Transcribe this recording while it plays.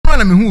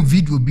na me hu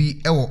video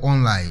bi ewo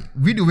online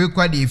video we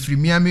kwa de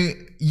efrimi ame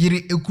yire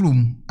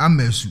ekurum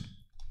amasu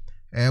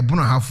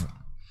bono hafu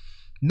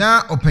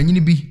na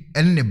opanyini bi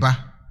ene ne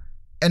ba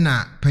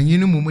ena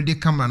panyini mu de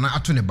camera na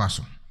ato ne ba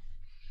so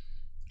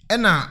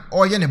ena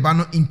oye ne ba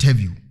no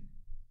interview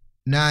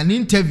na ni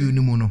interview ni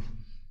mu no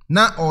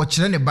na o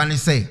kire ne ba ne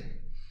say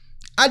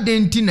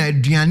adenti na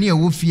aduane a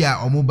wo fi a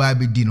omo ba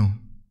bedi no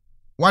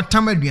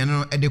watam aduane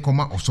no ede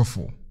koma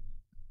osofo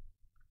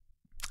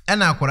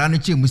ena akwara no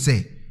che mu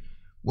say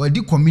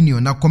wadi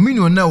communion na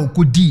communion na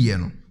okodi ye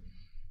no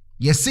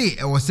yesi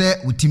e wo se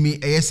utimi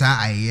eyesa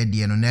ayeye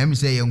de no na mi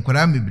se ye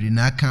nkwara mebiri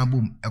na aka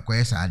bom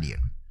ekoyesa de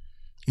no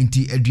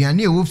nti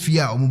aduane e wo fi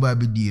a omo ba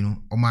bedi no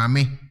o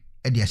maame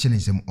e de ahye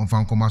nsem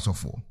onfa nkoma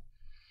sofo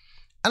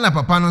ana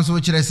papa no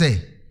so kire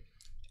se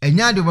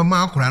enya de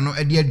bama akwara no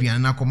e de aduane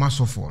na koma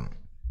sofo no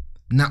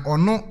na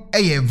ono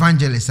eye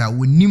evangelist a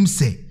wonim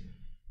se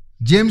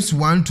James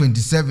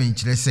 1:27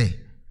 kire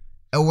se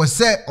e wo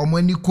se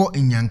omani ko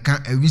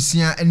enyanka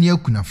awisia ani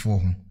akunafo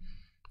ho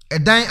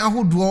edan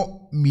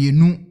ahodo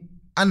mienu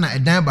ana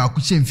edan ba ku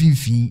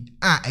hyemfinfin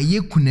a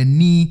eye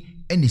kunani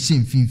ene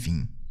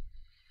hyemfinfin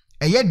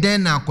eye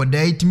den na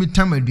akoda itimi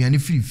tam aduane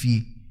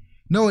firifie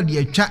na wode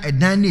atwa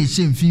edan na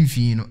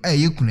hyemfinfin no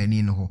eye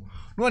kunani no ho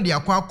na wode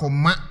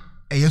akoma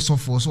eye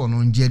sofo so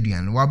no nje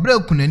aduane wa bra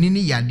kunani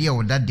ni yade a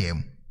woda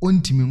dem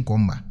ontimi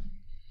nkomba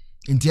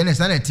enti ene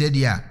sa na tie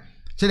dia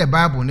the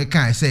Bible ne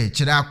kan say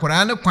kire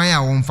akora ne kwan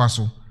a wonfa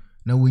so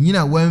na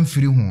wonyina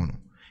wanfiri ho no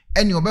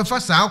ene obefa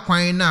saa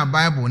kwan na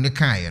Bible ne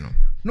kan ye no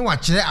no wa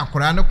kire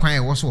akora ne kwan e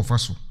wo so ofa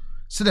so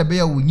se de be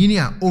ya wonyini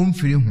a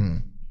omfiri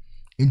ho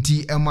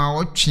enti ema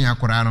wo twe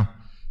akora no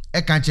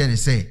e kan kire ne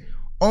say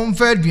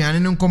onfa aduane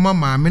ne nkoma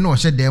maame na o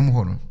hye dem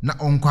ho no na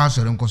onko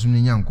asore nkoso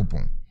ne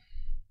nyankopon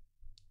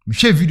me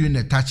hwe video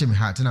na touch me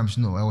heart na me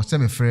no e wo se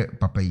me frɛ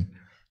papa yi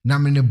na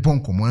me ne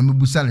bonko mo na me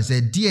busa ne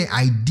say die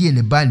idea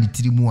ne ba ne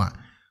tirimu a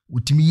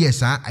utimi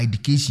yesa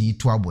education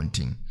to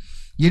abontin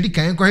yedi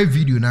kan ko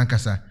video na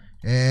nkasa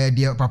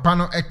de papa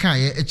no e kan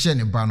ye e kire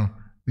ne ba no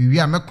we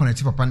a me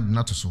connect papa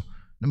na to so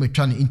na me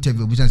twa ne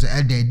interview bu say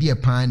e den de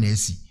pan na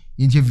asi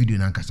yin video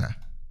na nkasa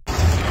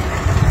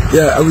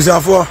yeah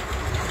abusafo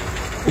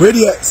we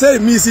dey say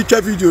me si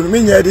twa video no me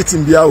nya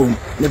editing bia wo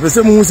me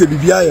pese mu hu se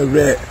bibia ye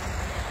re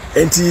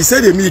enti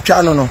say de me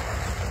twa no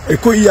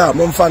ekoyi a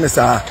mo mfa ne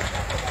saa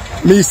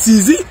me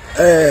sizi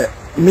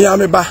me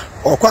ameba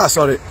okwa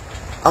asori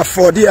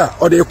afọdị a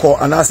ọ dị kọ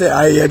anase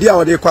ayede a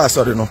ọ dị kọ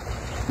asọrị no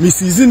mi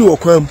season wo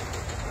kwam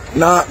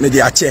na me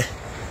di ache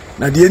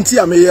na die nti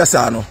a me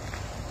yesa no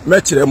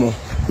me kire mo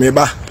me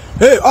ba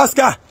hey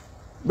Oscar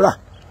bra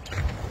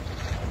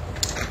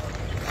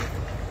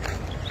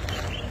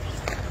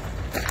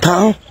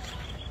taw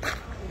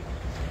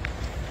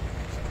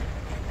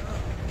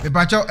e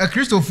bacho e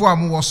Christopher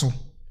amu woso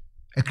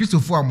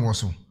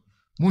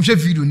mo hwe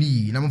video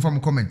ni na mo fa mo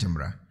comment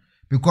mbra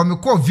because me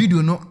call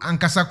video no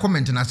ankasa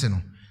comment na se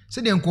no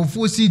se de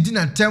nkofo si di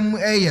na tem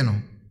eye no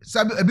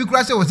sabi abi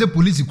kura se wo se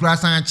police kura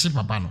san achi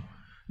papa no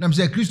na me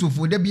se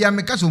Christopher de bia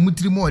me ka so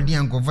mutiri mo odi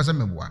nkofo se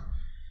meboa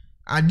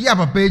ade a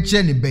papa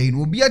eche ne bai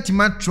no obi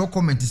atima tro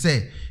comment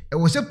se e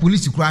wo se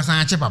police kura san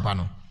achi papa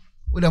no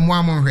wo de mo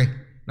amon hwe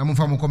na mo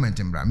fa mo comment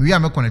mbra me wi a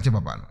me connect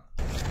papa no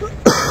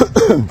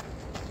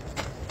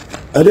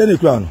ade ne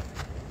kura no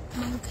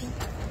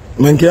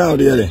manke a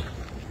ode yele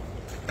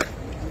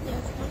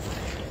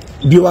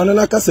biwana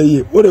na kasa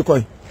yi wo de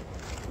koy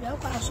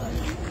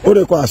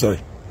ore kwa sorry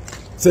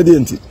say the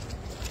enti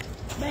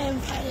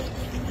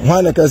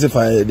why na kasi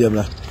fire dem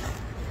na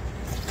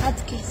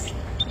cat case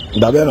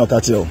da be no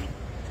cat yo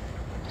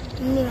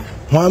mira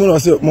why me no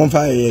say mo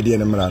fire ye de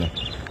mra no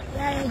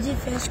ya ji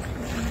first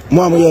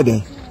mo am ye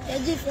den ya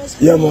ji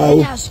first ya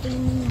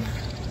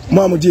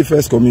mo am ji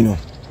first communion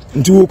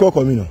nti wo ko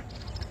communion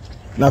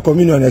na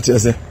communion na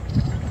chese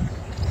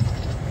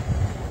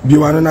bi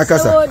wan na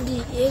kasa so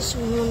di yesu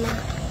na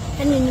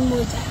ene ni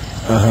moja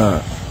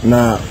aha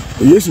na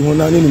yesu ho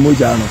na ni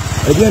moja no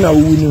e de na wu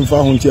ni mfa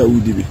ho ntia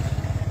wudi bi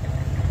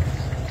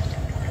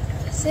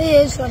se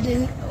yesu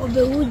de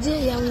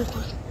obewuje ya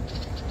nkwa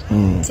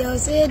ti o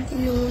se di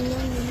no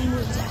na ni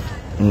moja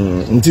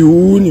nti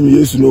wu ni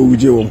yesu no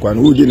wuje wo nkwa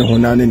no wudi ni ho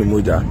na ni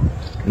moja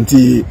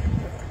nti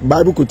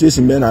bible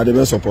quotation be na de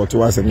be support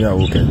wa asem ya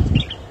wo kan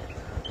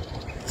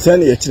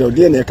sani e kire o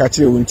de na ka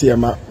kire wo ntia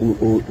ma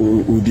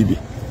wudi bi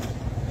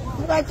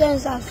ba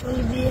chansa so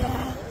bi ya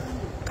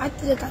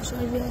katire ka so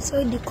bi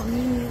so di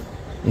communion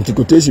nti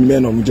quotation me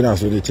no mugina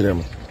so de kire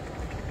mo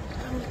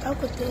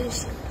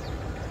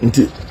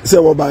nti se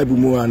wo bible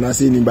mu ana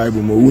se ni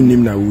bible mu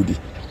wunim na wudi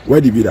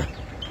wadi bi da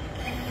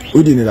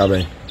wudi ni da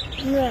ben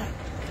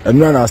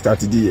enura na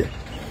start di ye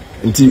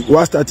nti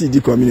wa start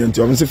di communion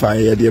nti o mse fa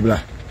ye de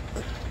bla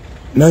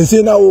na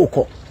nse na wo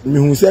ko mi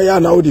hu se ya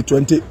na wudi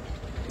 20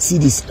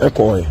 cedis e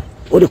ko ye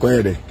o de ko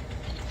ye de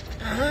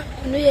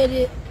no ye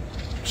de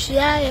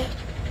shia ye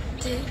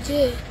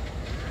je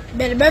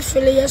belbe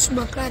fele yesu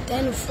bakrata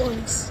and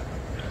phones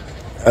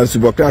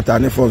subokrata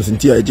ne forms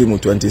nti a mu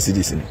 20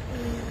 cedis ni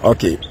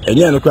okay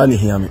enye no kwa ni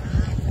hiame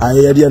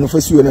ayede no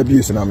fasi wona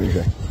bius na me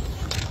hwe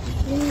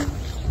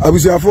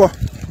abusuafo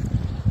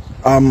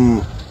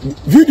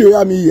video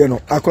ya mi ye no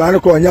akora ne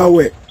ko nya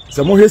we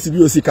se mo hwesi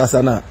bi osi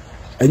kasa na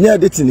enya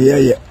editing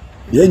ye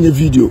nye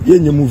video ye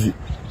nye movie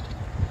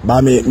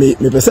ba me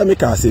pese me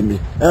ka asem bi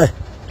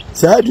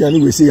se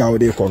aduane we si ya wo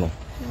de ko no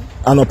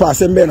anopa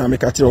asem be na me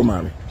ka kire o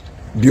ma me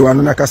biwa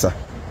no na kasa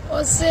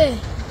o se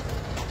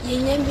ye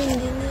nye bi ndi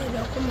ni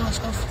do ko ma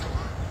so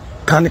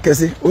kan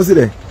kese o si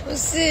de o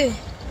se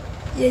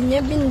ye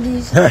nye bi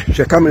ndi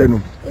hwe kamera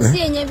no o se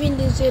ye nye bi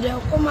ndi so do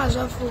ko ma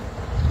so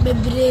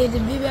bebre de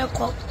bibe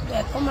ko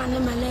de ko ma na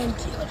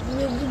manenti o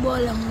de bi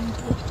bola mu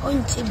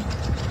on tibi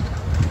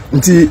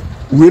nti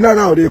we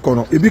na o de ko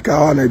no ebi ka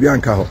ho na ebi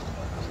anka ho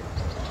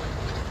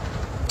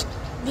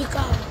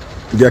bika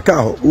de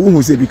ka ho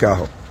hu se bi ka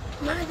ho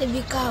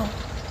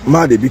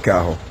ma de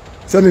bika ho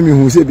se me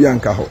hu se bi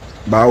anka ho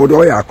ba wo de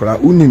o ya akora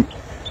unim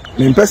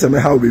me mpese me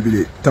ha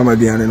obebile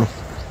tamabiane no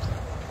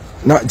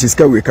na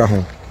jiska we ka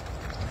ho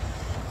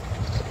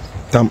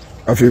tam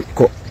afi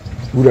ko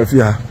bura fi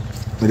ha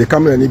the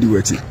camera ni di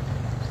wati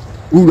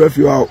uru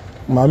afi wa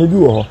ma me bi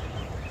wo ho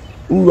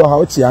uru ha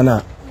o tia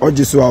na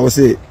ojiso a wo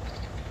se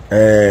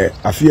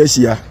afi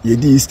ahia ye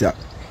di Easter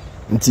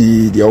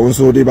nti de wo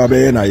so de ba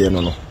be na ye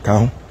no no ka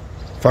ho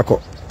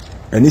fako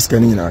eniska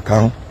ni na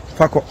ka ho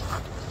fako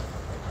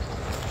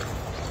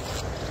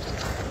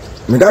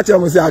me da tia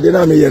mo se ade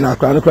na me ye na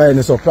akra no cry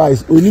ni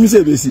surprise onim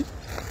se be si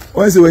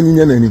won se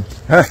wanyinya nanim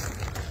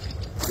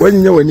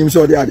wanyinya wanim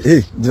so de ade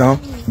hey jina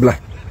bla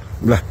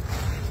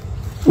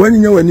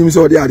wanyinya wanim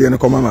so de ade no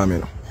koma ma me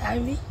no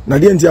na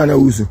de ntia na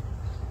wusu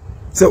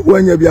se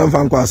wanya bia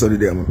mfa nkwa so de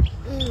dem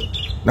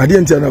na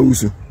de ntia na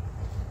wusu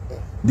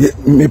de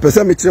me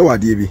pesa me kire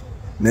wade bi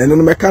na eno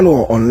no meka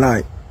no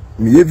online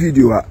me ye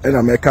video a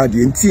na meka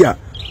de ntia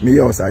me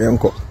ye osa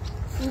yenko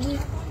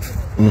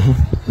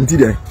nti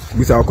de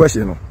bisa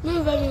question no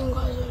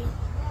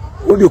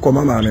odi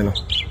koma ma me no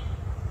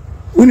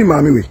uni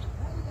ma me we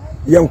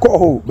yenko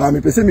ho ba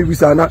me pesa me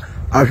bisa na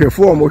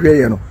ahwefo o mo hwe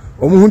ye no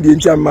o mo hu de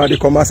ntia ma de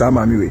koma sa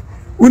ma me we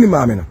uni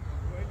ma me no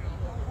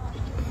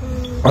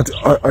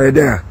o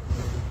de ya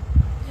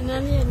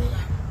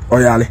o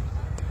yale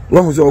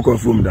wo hu so ko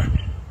fum da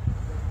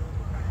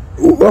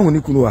wo hu ni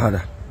kunu wa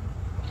hada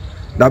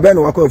da be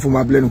no wa ko fum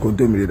ablen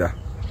kontomire da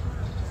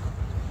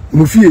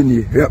mu fie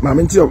ni ma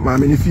me nti ma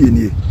me ni fie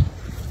ni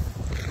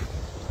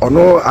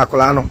ono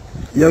akola no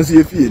yenso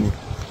ye fie ni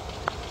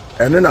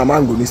ene na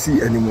mango ni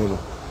si animu no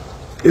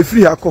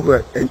efiri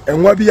akọ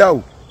enwa bia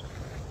o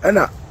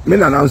ena me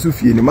na nso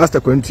fie ni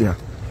master kwantua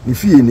ni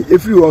fie ni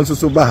efiri won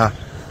so ba ha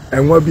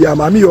enwa bia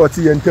ma me yo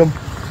ti yentem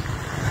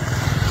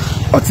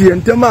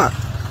a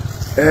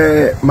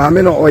ma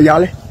me no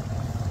oyale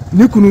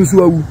ni kunu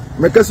nso awu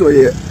mekeso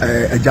ye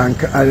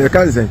ajanka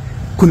kanzen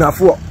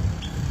kunafo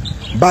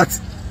but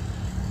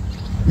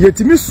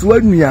yetimi so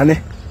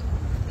anuane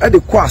e de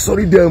kwa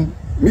asori dam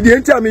mi de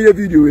ntia me ye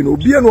video we no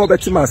obi e no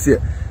obetima ase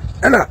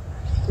ena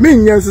me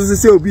nyen so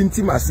se obi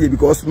ntima ase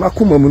because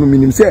makoma mu no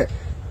minim se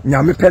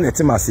nyame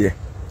penetima ase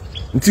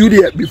nti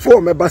we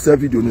before me basa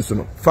video no so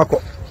no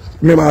fako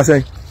me ma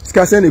say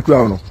sika say ne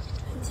kura no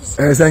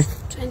say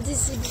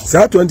 26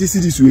 sa 20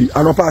 cities we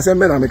anopa ase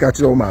me na me ka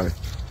kire o ma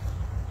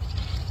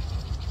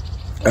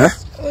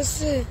o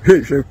se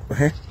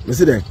me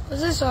se den o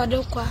se so de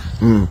kwa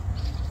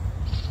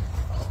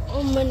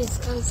o mani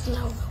scan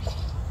na o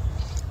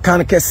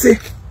kan kese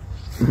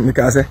me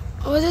ka se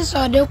o se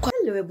so de kwa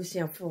le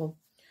webusiafo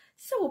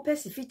se wo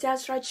pesi fitia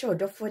structure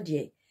odofo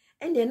de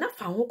ende na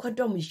fa ho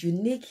kodom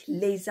unique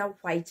laser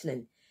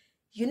whitening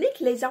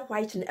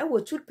e wo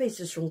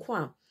toothpaste sonko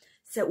a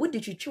se wo de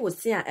twitwi wo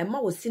se a ema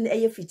wo se na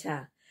eye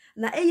fita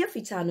na eye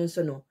fita no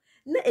so no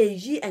na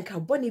eyi enka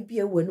bone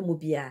bia wo no mu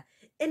bia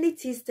any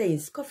tea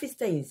stains, coffee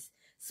stains,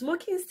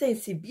 smoking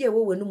stains bia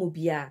wo no mu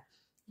bia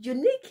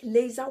unique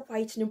laser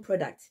whitening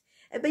product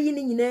ebe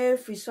yini nyina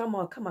free so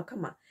ma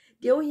kama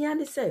de o hia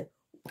ne se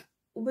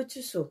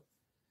ubetu so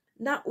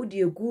na odi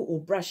egu o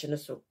brush no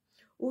so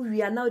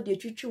uwia na odi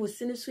twitwi wo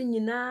se ne so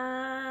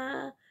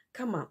nyina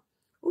kama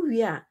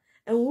uwia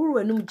enwuru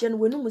enum gen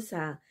wenum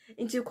sa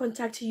into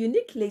contact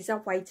unique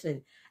laser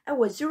whitening I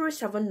was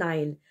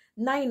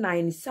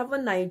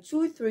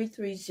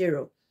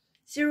 07999792330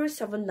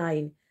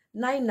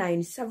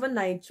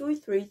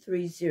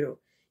 07999792330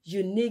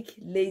 unique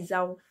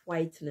laser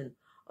whitening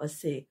or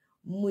say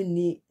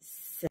muni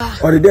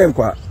or dem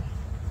kwa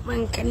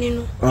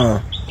mankanino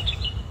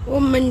o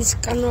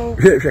maniskano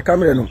hwe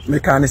camera no me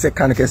kan se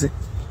kan kese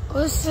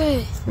o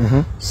se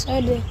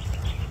sade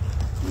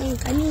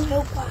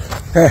mankanino kwa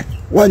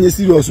wanye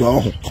serious wa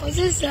ho o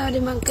se sade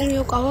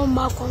mankanino kwa ho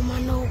ma kwa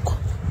manoko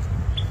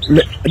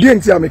de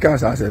ntia me kan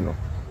sa se no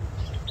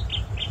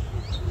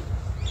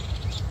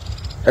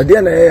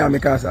de na ya me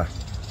kan sa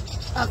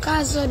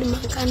akaso de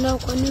mankanino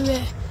kwa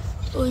niwe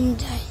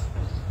onjai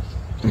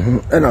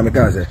ena me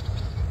kan se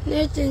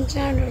ne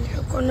tinchano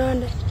de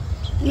kononde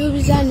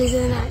nubizani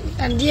zena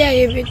andia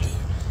yebeti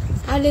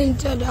ale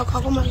nto de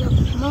akakoma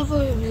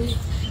mafo yebeli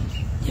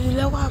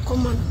yebele kwa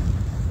akoma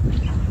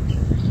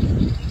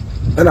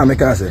ena me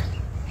kan se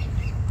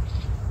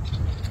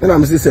ena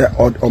me se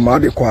o ma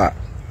de kwa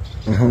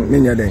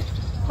Minya den.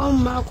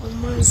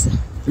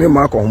 Me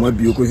ma ko homa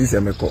bi okosi se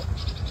meko.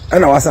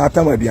 Ana wasa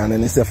atama biane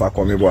ne sefa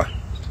ko me boa.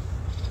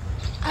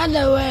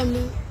 Ada we me.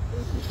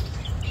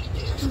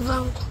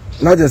 Vanko.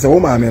 Na je se wo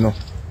ma me no.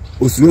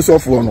 Osuro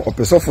sofo no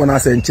opesofo na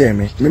se nche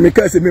me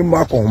ka se me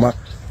ma ko homa.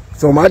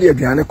 So ma de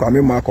biane kwa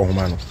me ma ko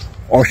homa no.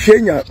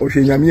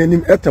 Ohwenya me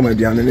anim etama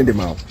biane ne de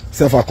ma.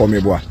 Sefa ko me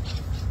boa.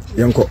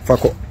 Yenko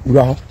fako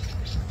ura ho.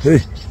 Hey.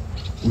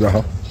 Ura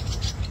ho.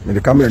 Me de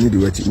camera ni de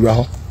wati ura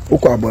ho.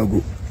 Okọ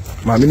abago.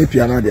 Maame ni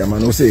piano de ama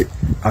no say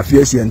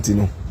afia sienti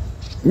no.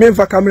 Me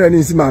mfa camera ni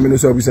nsi maame no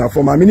so abusa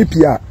for maame ni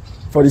pia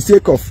for the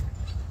sake of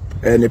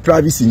the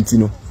privacy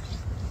ntino.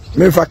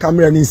 Me mfa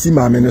camera ni nsi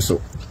maame no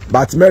so.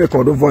 But me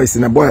record voice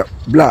na boy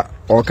bla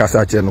or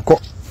kasa che no ko.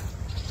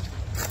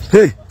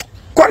 Hey,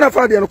 ko na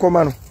fa de no ko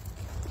ma no.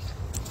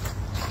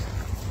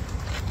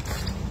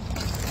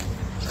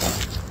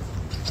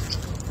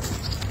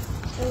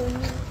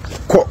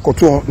 Ko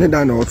to ne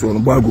dan na oto no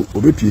bago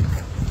obepie.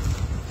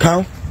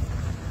 Kan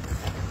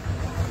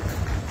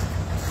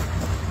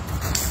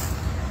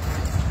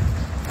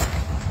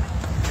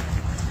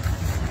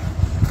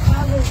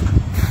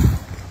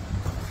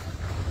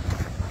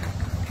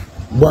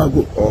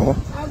Bago, oh.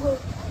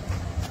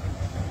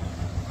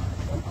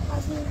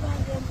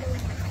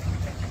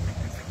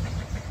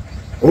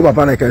 O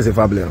papa na kese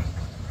fable no.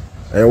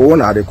 Wo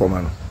na ade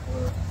koma no.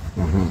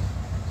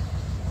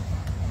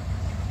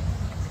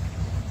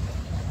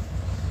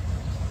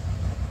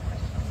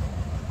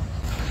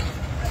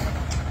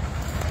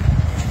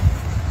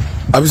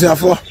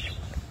 Abusafo,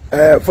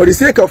 for the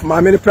sake of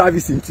my many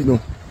privacy ntino.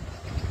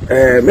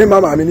 Me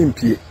mama me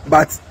mpie,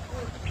 but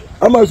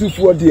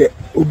amasufu de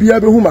obi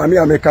abehu maame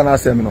ameka na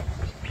asem no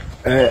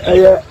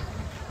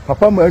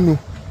papa manu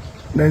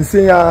na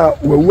nsen ya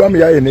wawu am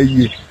ya ye na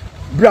yie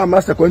bra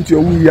master kwanti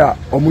owu ya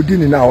omudi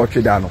ni na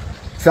otweda no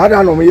saa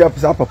da no me ya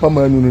papa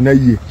manu no na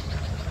yie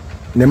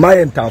ne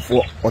maye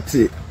ntafo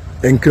ote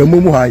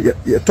enkramu mu ha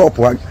ye top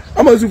ha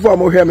amasufu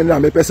amohwe me na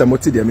me pese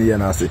moti de me ye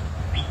na ase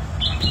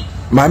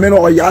maame no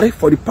oyare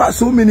for the past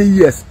so many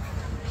years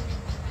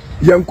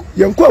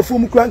yanko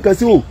afom kranka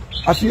se o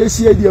afie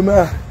sie de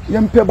ma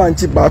yempe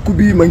banchi ba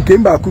kubi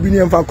mankem ba kubi ni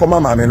emfa koma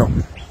maame no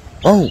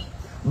oh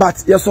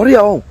but ye sorry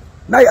oh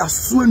na ya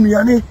so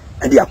anuane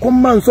e de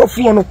akoma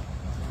nsofo no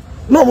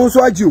no mo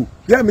nso agi o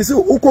ya me se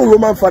uko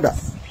roman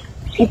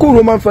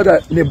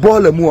father ne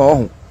ball mu a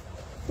oh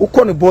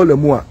uko ne ball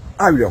mu a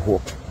awe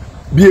ho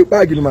bi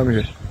bag ni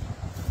maame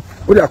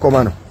o de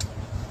akoma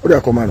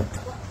no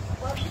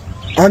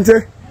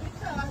ante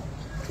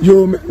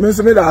yo me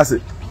se me da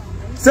ase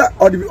se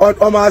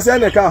o ma se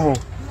ne ka ho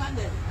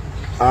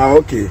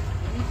okay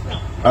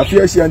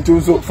afia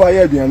siantu so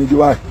fire aduane di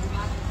wa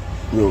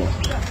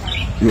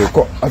yo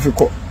ko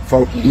afiko fa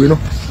we no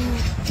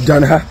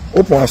jane ha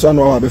opon aso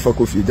no wa be fa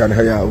kofi jane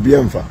ha ya obi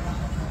emfa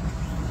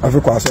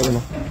afiko aso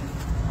no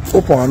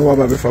opon no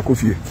wa be fa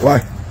kofi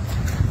why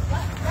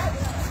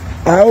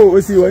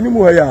o si wani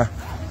mu ha ya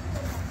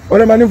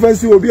ole mani fa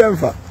si obi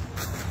emfa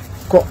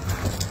ko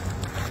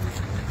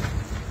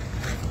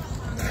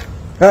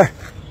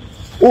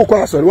o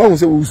ko aso wa hu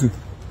se wo su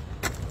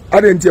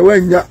ade ntia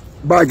wanya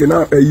bag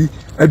na ayi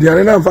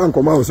aduane na mfa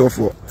nkoma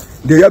osofo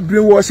de ya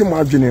brain wash ma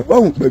adwene wa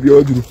hu babia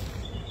oduru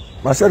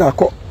ma se da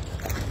ko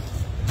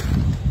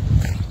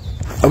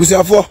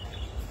abusiafo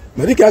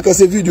medika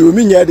akase video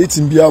mi nya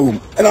editing bia wo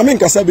na me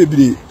nkasa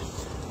bebre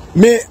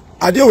me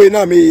ade we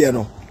na me ye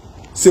no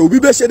se obi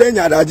be hye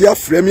nya adaje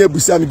afrem ya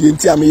busa me de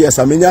ntia me yes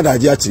me nya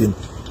adaje akirem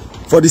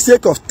for the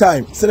sake of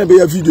time se na be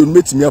ya video no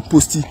metimi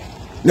posti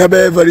na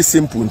be very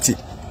simple nti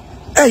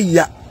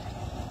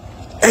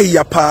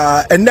eya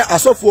pa enne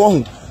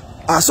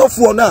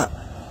asofo na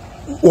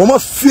wo ma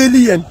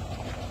failure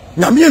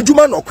na me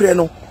adwuma no kre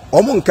no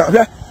o mo nka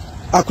hwe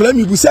akola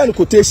mi busa no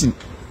quotation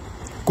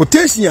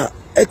a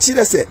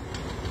ekire se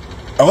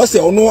awo se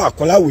ono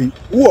akola we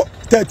wo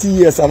 13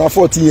 years and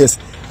 14 years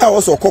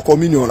awo so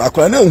communion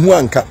akola na hu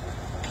anka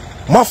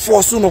ma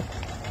force no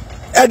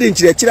e de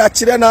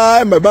nkire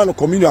na meba no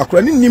communion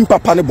akola ni nim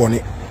papa ne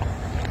bone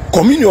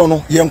communion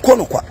no ye nko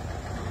no kwa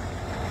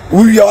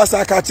we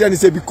wasa ka kire ni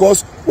say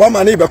because one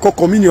man e be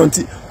communion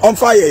ti on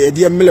fire ye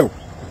de melew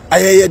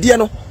ayeye de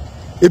no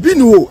ebi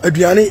ni wo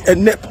aduane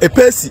ene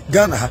epesi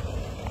Ghana ha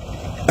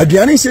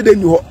aduane hye de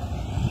ni ho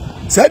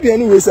sa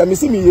aduane we sa me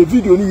se me ye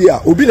video ni ye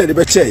a obi na de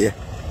be cheye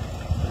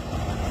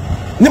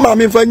ni ma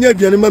me mfa nya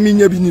aduane ma me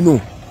nya bi ni no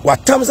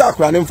watam za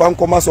akora ne mfa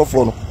nkoma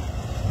sofo no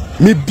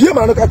me bie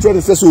ma no ka tro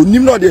de se so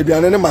onim na de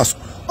aduane ne maso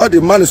o de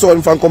man so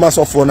mfa nkoma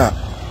sofo na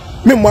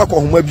me mo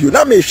akohoma bio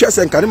na me hwe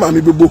se nka ne ma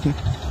me beboku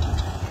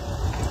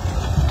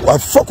wa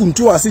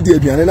fokuntu ase de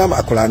aduane na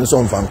akora ne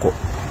so mfa nko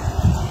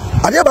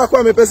ade ba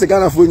kwa me pese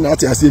Ghana fo nyina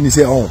ate ase ni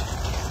se on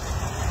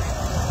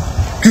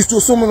Kristo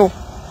somo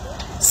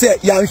se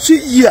ya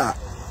nhwe yi a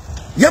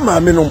ye ma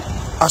me no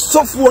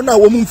asofo na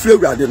wo mu mfiri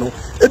awurade no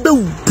ebe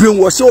brain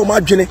wo se wo ma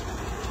dwene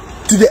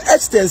to the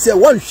extent say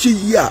one hwe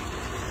yi a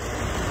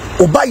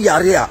oba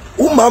yare a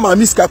wo mama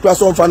miska kura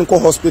so mfa no ko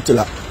hospital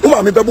a wo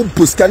ma me bebo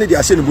poska ne de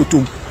ahye ne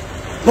botom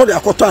no de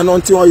akoto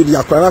anonte o de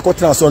akra na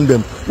akoto na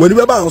sondem wani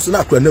be ba nso na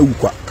akra na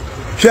wukwa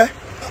hwe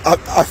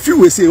a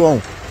few we say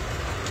won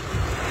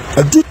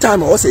a do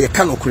time o say ye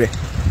ka nokre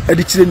e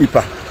de kire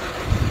nipa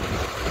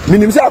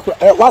minim say akra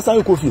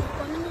wasan ko fie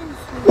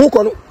wo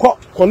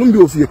konum bi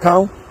ofie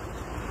kan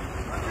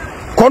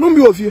konum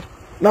bi ofie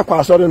na kwa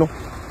asore no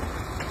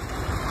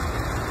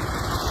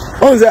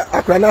onze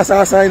akra na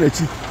asan na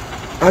chi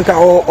anka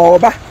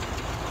oba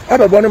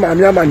abebo no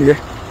maami amane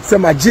se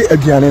magye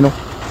aduane no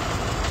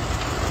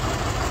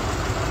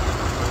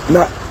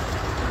na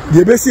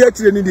de besi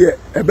atire ni de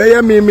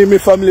ebeye me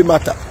family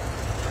matter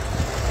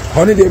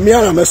hone de mi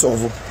ana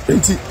mesolve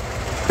enti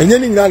enye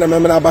ni nyina na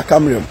me na aba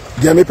kamrem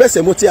de me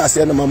pese moti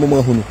ase na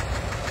mama hunu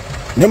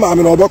ne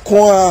maami no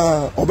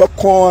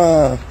obekon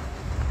a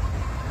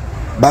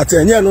but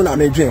enye no na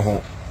me dwen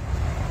ho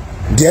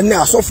de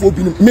na asofo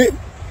bi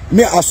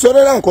me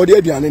asore na nkode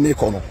aduane ne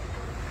ko no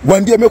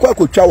wande me kwa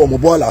kotwa wo mo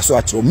ball aso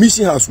atiro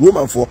mission house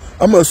woman for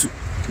amasu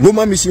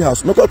Roman mission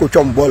house me kwa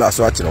kotwa mo ball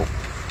aso atiro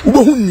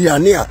ubohu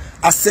niane a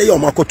asey o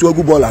makoto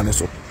agu ball ane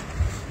so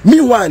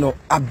meanwhile no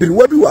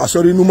abrewa bi wa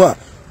asore nu ma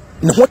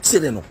ne ho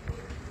tire no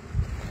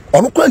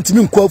ono kwa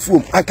ntimi nkwa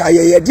afuom aka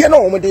ye de na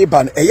wo de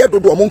ba no eye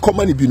dodo o mo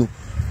nkoma ne bi no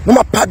no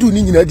ma padu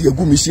ni nyina de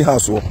agu mission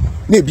house wo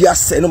na bi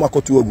asey no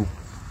makoto agu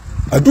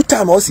adu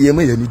time o se ye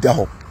ma ya ni da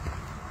ho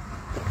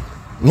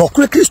no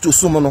kure Kristo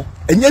so mo no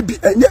enye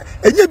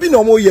bi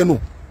na mo ye no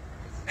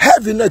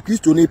heaven na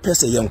Kristo ni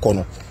pese ye nko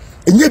no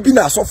enye bi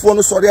na asofo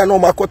no sori na o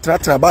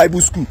makotra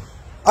Bible school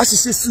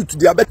asise suit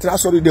dia betra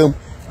sori dem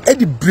e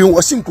di brain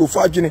washing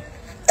nkrofo adwene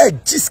e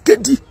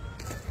giskedi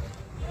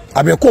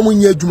abekom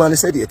nya adwuma ne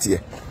se de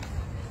ete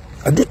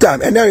adu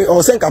time ene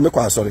o senka me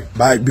kwa sori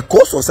by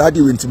because of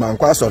sadi wenti man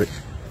kwa sori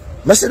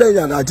mesede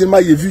nya na ade ma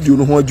ye video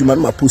no ho adwuma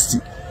na ma posti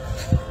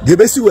de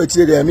besi wa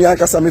tire de me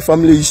akasa me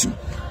family issue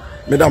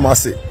me da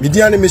mase me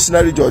dia ne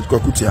missionary George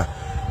Kwakutia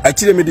a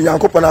tire me de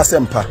Yankopon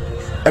asempa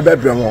e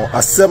bebre mo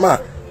asema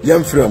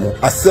yemfrɛ mo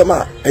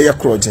asema eye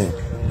krogen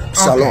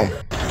shalom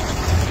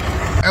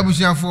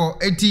abusiafo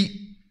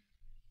eti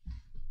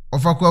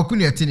ofakwaku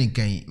ne ete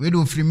nkan we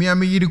do ofrimia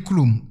me yiri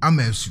kulum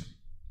amasu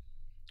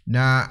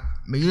na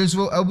me yiri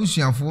so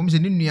abusiafo me se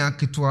ne nua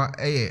ketwa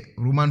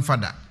Roman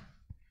father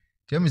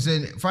tell me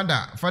say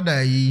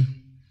father yi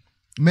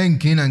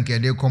menkin na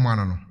nkede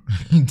komano no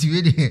nti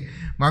we de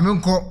ma me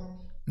nko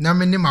na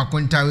me ne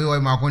makonta we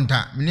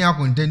makonta me ne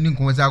akonta ni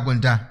nko sa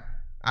akonta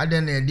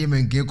aden na de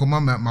menkin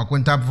koma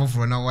makonta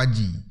foforo na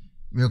waji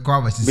me ko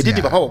abasisi me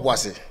didi papa bo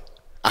ase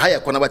aha ya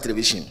Ekuonaba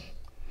television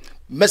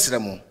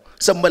mesremo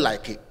se mo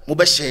like mo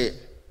be share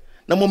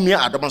na mo mia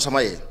adom so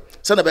maye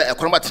se na be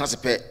Ekuonaba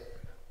transfer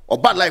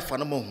oba life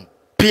na mo hu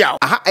pia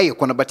aha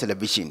Ekuonaba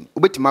television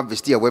obetima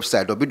visit your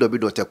website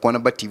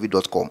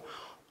www.ekuonabatv.com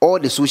all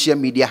the social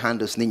media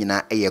handles ni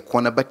nyina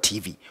Ekuonaba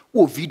TV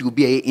wo video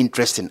bi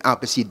interesting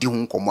apese di hu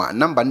nkomo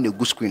number na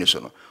gu screen so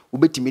no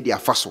obetimi dia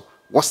faso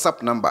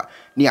WhatsApp number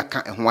ni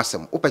aka ho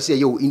asem opese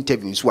ye wo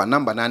interview so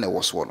number na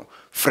wo no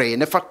free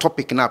nefa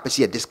topic na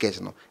apese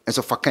discuss no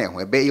enso fa kan ho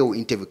ebe ye wo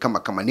interview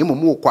kama na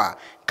mo kwa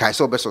kai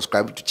so be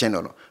subscribe to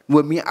channel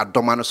no mi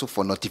adoma no so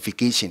for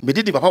notification me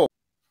didi papa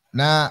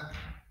na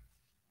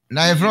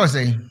e fro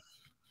say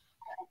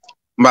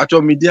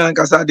macho media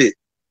ankasa de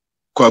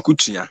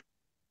Kwakutia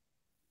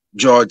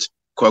George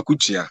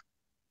Kwakutia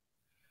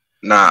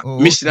na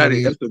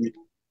missionary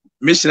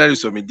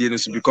so me dey no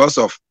because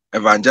of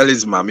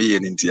evangelism am ye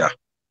ntia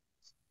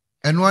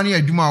eno ani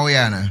adwuma wo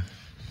ya na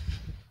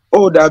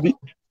oh dabi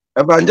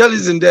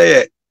evangelism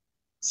there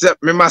se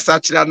me masa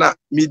kira na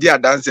media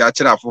dance a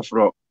kira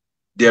foforo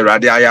de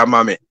rade aya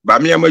mame ba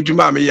me am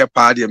adwuma me ye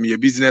pa de me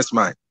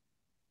businessman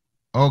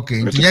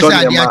okay nti yes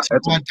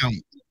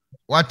ade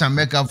what am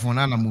make up for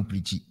na mo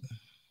preach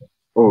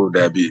oh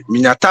dabi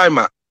minya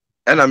time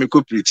e na me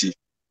ko preach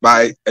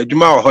by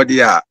adwuma wo hode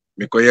a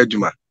me ko ye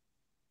adwuma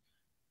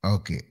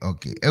okay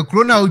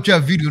ekro na utwa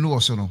video no wo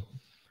so no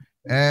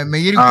me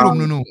yiri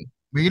krom no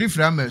me yiri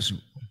fra masu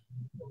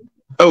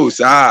oh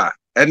sa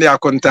ene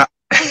akonta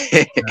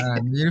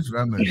me yiri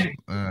fra masu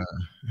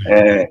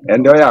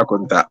ende o ya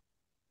akonta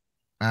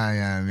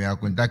ya me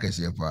akonta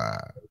kese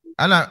pa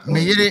ana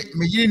me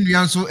yiri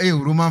nduan so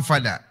Roman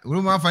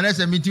father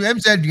say meti em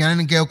say duan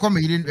nke ko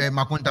me yiri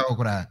makonta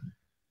okura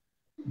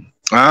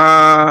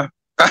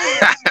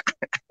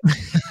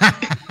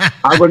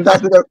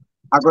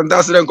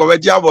akonta sire nko be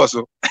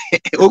diaboso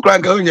okura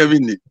nka unya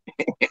bini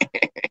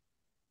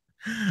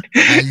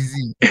I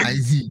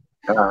see.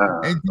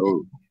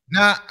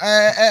 Na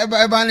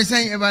ebane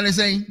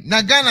say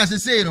na Ghana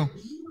say no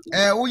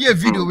wo ye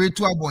video we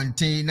to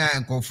abonten na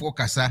nkofo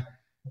kasa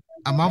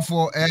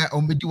amanfo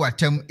omedi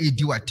watem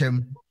edi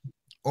watem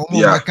omo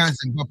be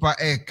kansen papa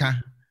ka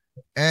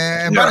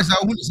ebane say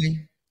hu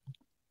say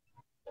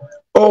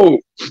oh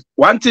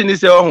one thing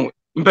is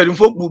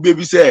mpedimfo bu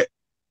bebi say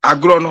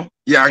agro no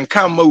ya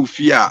nka ma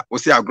ofi a wo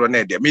say agro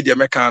na de media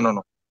meka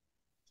no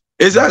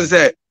ezan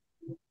say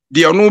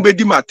de ono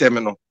bedi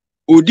matem no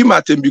odi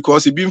matem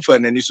because e bi mfa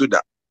nani so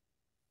da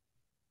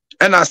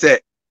and I say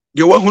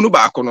de wa hunu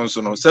ba akono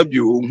so no sabi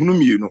o hunu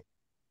mienu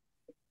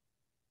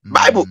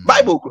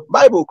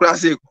Bible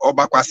classic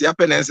obakwasi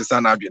apenense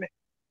sana adwene.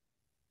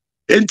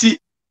 Enti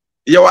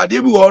ye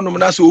wade bi wo nom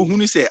na so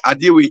ohunu se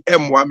ade we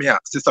emwa me a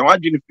sesa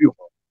wadwene fi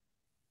ho.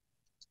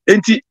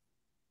 Enti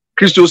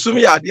Christosum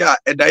ya ade a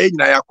edaye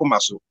nyina yakoma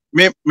so.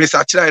 Me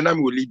sakira na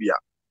me Olivia.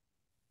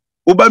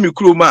 Oba mi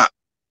kroma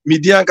mi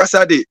di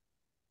ankasa de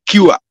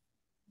kiwa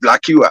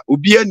black kiwa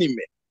obi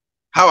anime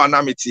how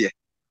anamete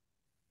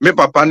me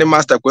papa ne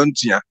master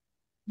kwantua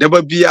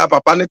deba bia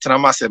papa ne tena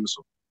masem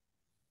so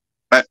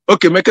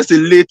okay make us a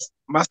late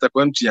master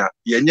kwantua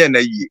yenye na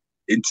yie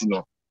enti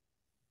no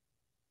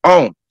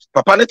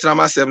papa ne tena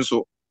masem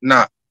so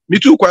na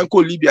mitu kwan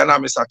ko Libya na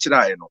me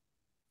sakira ye no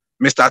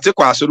me start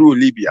kwa asoro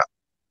Libya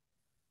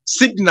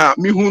signal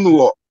mi hunu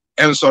wo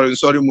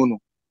ensori mu no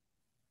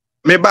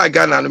me ba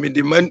Ghana no me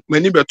de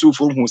mani betu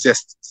fo hu se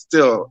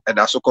still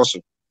edaso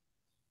koso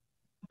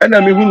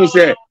ena me hunu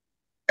se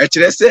e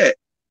kire se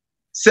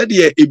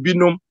de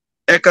ebinom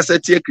ekasa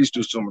tie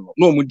Kristo som no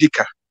na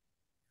omudika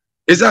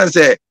ezan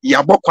se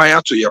yabokwan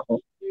ato ye ho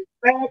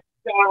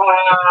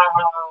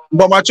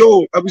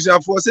bomacho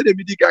abusiafo se de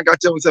bidika ka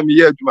che se me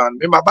ye aduma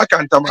me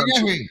mabaka ntaman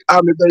me be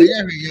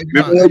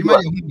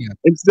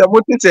it's the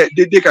motive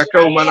de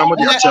kakra o mana mo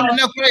de ache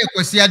na kura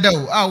ekosi ada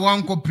o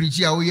wan ko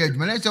preach a wo ye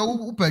aduma na se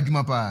wo pa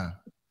aduma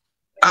pa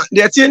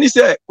de tie ni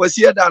se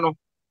kwasi ada no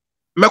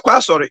mekwa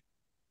asori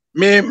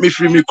me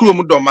firi me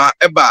kurom doma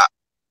eba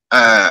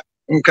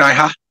nkran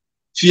ha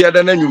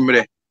fiada na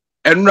nwumre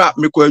enura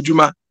mekwa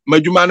aduma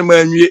maduma no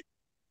manwie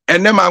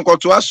enne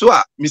mankoto aso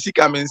a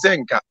misika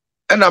mensenka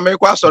ena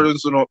mekwa asori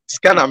nso no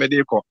sika na me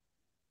de ko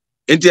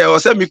enti e wo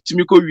se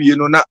mitimi ko wie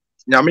no na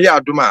nyame ya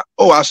aduma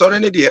o asori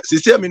ne de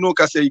sisi mi no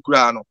kasa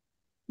ikura no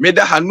me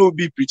da ha no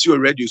bi preach o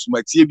radio so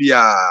matie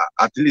bia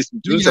at least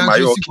mi se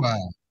mayo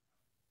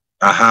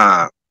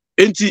aha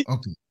enti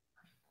okay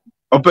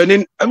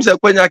opening am se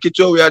kwanya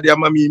kitwa we ade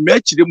ama mi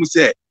mechire mu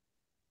se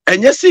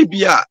enye se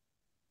bia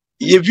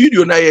ye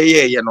video na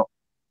ye no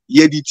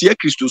ye ditie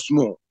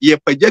Kristosum ye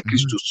pagya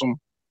Kristosum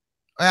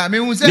me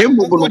hu se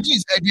what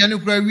is ediane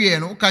kura wie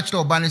no ka kire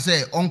oba ne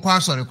se onkwa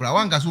asori kura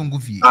wan ga so ngu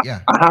fie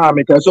yeah aha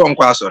me ka so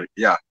onkwa asori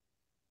yeah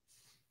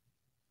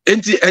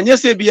enti enye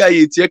se bia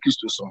ye tie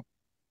Kristosum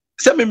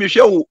se me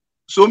hwe wo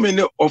so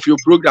many of your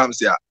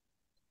programs ya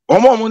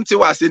omo nte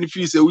wa se ni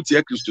fi se wo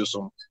tie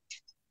Kristosum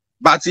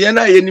but ye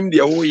na ye nim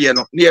de wo ye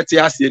no na ye te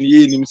ase ne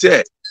ye nim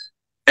se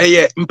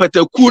eye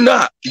mpataku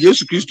na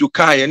Yesu Kristo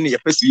kan ye ne ye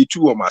pese ye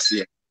tu wo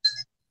mase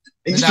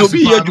nti so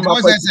bi ye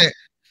aduma pa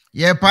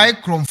ye pai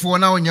kromfo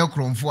na onya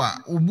kromfo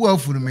a obu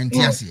afuru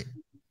menti ase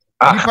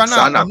nipa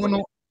na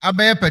no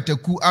abaye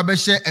pataku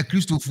abehye a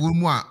Kristofo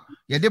mu a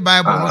ye de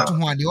Bible no to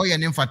ho ade o ye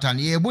ne mfata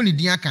ne ye bo ne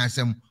din aka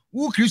asem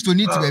wo Kristo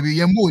ni ti ba bi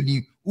ye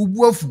moni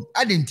obu afu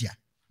adentia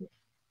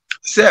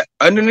se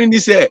anu ni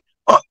se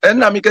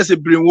na me ka se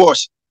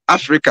brainwash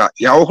Africa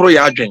ya ohoro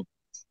ya adwen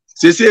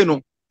sese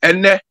no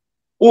enne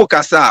o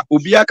kasa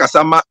obi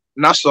akasa ma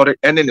na sori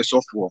ene ne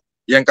sofo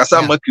ye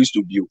nkasa ma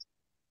Kristo bio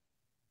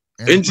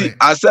enti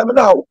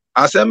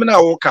asem na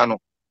wo ka no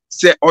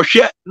se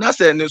ohwe na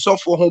se ne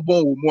sofo ho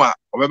bon wo mu a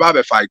obeba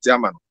be fight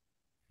ama no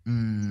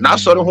na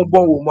sori ho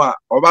bon wo mu a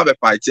obeba be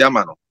fight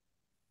ama no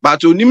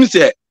but onim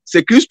se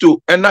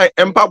Kristo ena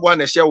empabo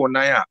na hye wo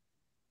nan a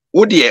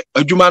wo de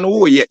adwuma no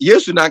wo ye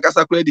Yesu na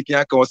nkasa kra dikin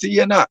aka wo se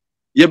ye na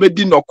ye be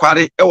di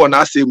nokware e wo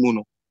na asemu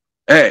no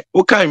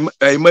wo kan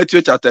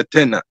Matthew chapter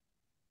 10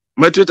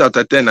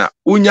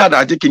 unya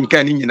da je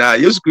kinkan ni nyina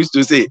Yesu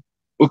Kristo se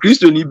o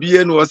Kristo ni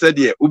bie no se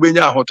de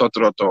ubenya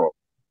ahototroto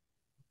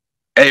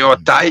yo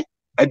tai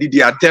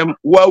adidi atem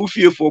wa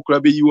ufiefo kra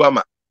be yiwa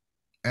ma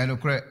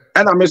enokre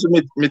na me so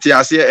meti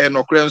ase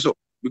enokre nso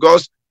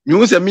because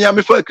mi se mia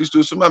me fa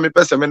Kristo so ma me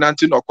pese me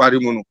nanti nokware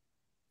mu no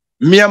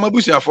mia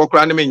mabusuafo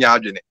kra ne me nya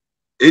adwene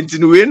enti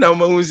no we na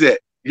ma hu se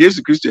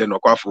Yesu Kristo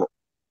enokwafo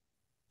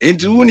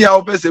enti wuni a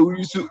wo pese wo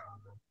yusu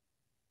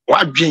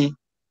wadwen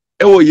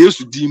wo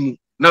Yesu di mu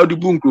na odi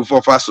bu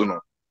nkrofo fa so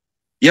no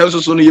ye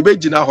nso so no ye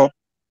begina ho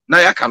na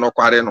ya ka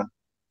nokware no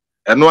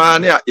eno a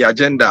ne ya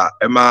agenda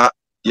ema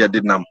ye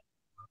dinam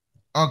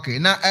okay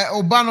na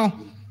oba no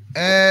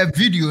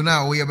video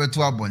na wo ye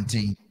beto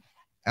abonten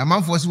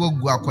amanfo se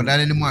wagu akoda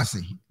ne mu ase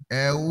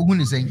wo hu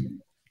ni sen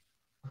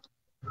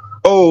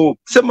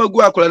se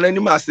magu akoda ne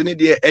mu ase ne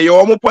de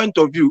your point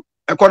of view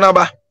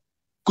Ekuonaba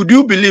could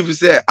you believe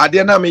say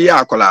ade na me ya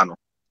akola no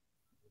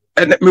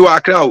me wa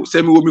akra o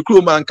se me wo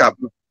mikro man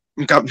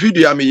nka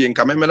video ya me ye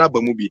nka me na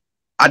ba mu bi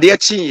ade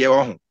chin ye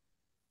wo ho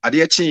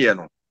ade chin ye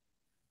no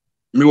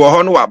me wo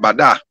ho no wa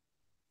bada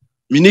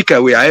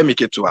minika we aye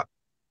miketoa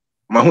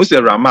ma hu se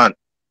Raman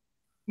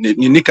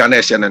ni nika na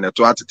ehye ne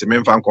to atete me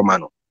mfa nkoma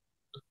no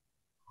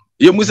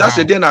ye musa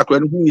se de na akra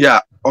no hu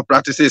ya o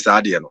practice sa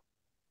ade no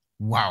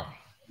wow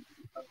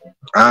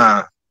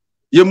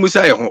ye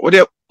musa ye ho o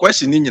de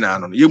question ni nyina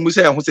no ye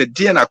musa ye ho se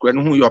de na akra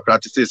no hu ya o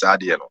practice sa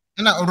ade no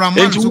na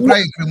Raman so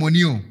kra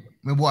kremoni o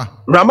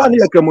meboa Raman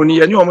ye kremoni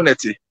ye ni o mo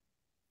nete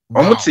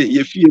o mo te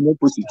ye fie no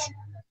positive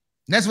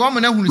next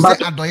one na hunu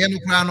se adoye no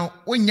kra no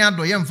onya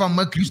adoye mfa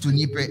ma Kristo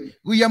ni pe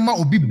wo ye ma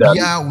obi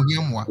bia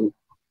onya moa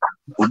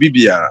obi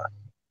bia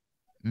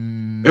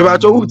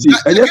Mebacho uti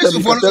enye se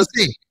mi kasa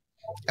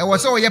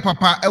was so your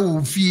papa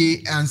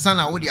fee and son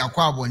I would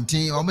acquire one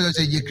thing or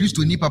say ye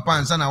Christo ni papa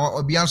and son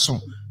or biaso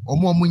or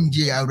more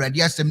munje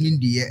already assembling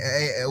the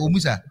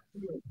umusa.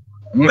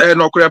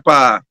 No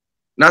crepa.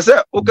 Na se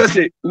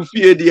okase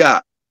ufie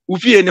dia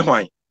ufie ni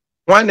hwan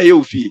na ye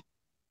ufie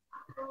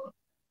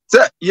se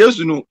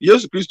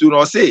Yesu Kristo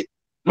no say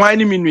hwan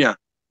ni minua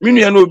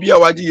na obi a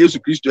waje Yesu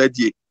Kristo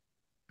adie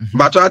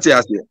bato ate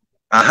ase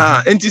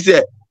aha enti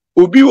se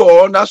obi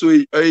wo na so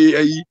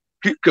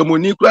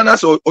kemoni kura na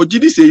so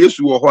ogidi se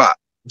Yesu wo ho a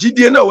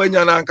gidie na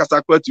wanya na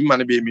ankasa kwa tuma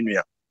na be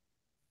minua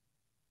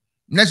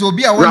na so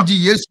obi a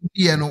wonji Yesu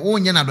die no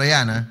onye na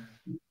doya na.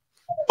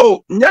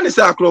 Oh, nyani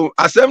sa akro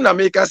asem na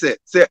make say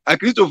a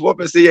Christopher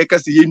per say ye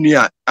kase ye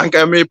nua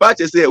anka me pa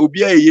che say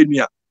obi a ye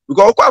nua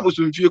because kwa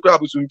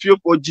abusumfie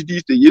for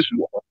gidi say Yesu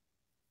wo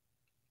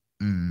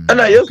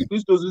ana Yesu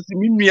Kristo so si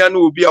nua na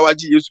obi a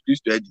waji Yesu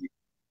Kristo adi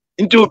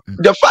into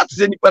the fact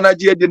say nipa na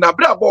je na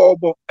bra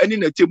bo ani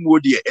na temu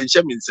odi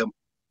enhye mensem.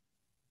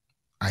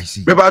 I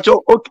see. Me ba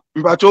cho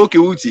okay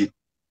uti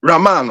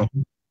Ramano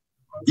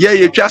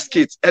ye twa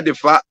skit e de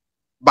fa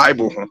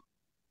Bible ho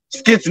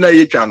skit na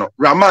ye twa no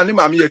Rama ni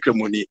maame ye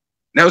kremoni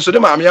na nso de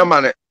maame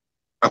ama ne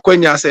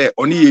akwanya se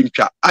oni ye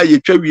ntwa a ye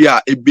twa wi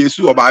a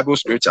ebesu o Bible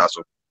scripture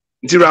so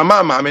nti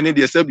Rama maame ne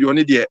de sabi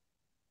oni de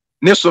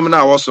ne som na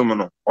awosom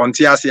no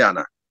onte ase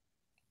ana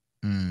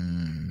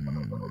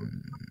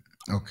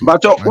okay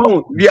but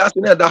won wi ase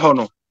na da ho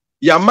no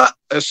yama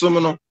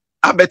esom no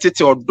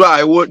abetete odo a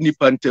ewo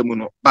nipa ntemu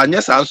no ba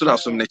nye sa nso na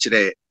som ne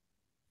kire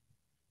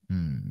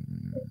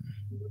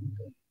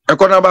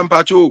Ekuonaba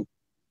mpacho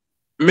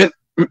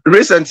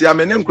recently I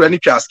mean nkura ni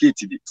twa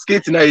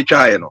skate na ye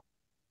twa no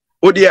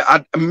odi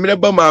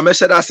mreba ma me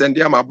sheda send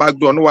ya ma back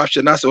door no wa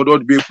hwe na se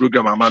odi be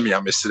program ama me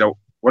amesrew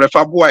wore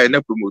fa boa ye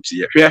na promote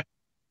ye hwe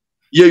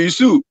ye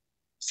yusu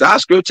sa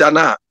scripture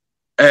na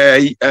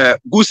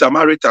good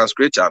Samaritan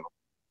scripture no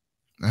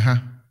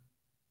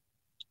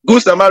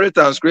good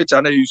Samaritan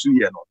scripture na yusu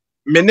ye no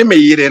me ne me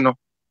yire no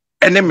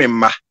ene me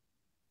ma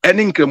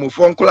ene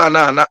nkremofo nkola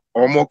na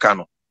omoka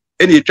no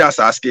ene twa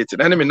sa skate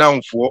na ene me na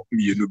mfo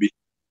mienu bi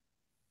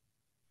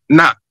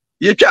na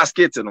ye twa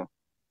skate no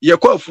ye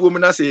kwa afuom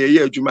na se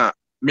ye adwuma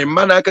me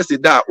mma na aka se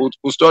da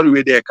o story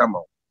we dey come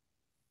on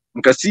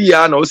nka si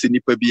ya na o se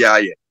nipa bia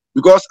ye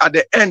because at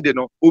the end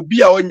no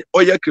obi a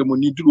oya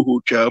kremoni duru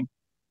ho twam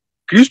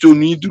Kristo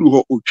ni duru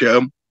ho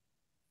otwam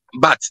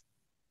but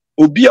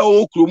obi a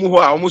o kromu ho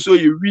a omo so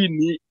ye wi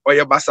ni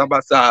oya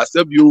basabasa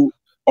sabio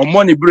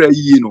omo ne bra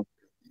yi no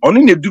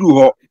ono ne duru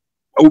ho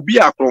obi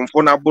a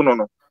kromfo na bo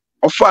no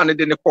ofa ne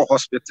de ne ko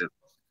hospital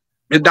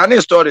me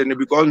dane story no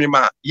because me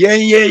ma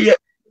ye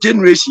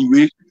generation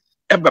we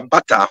eba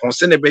bata ho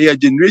se ne be ye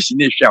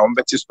generation e hwa on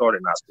better story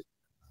na ase.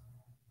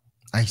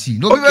 I see.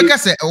 No be ka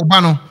se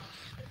oba no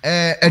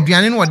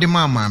aduane no wode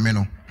ma maame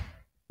no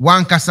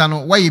wan kasa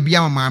no waye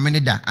bia maame ne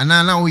da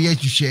ana na wo ye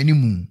hwehwe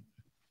animu.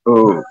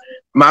 Oh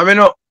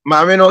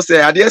maame no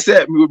se ade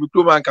se me obi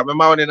kro man ka me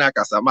ma woni na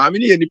kasa maame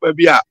ne ye nipa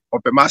bi a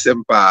opema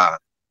sempa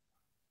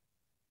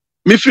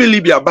me free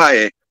Libya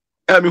bae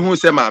me hu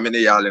se maame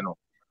ne yale no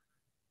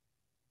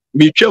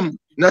me twam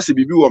na se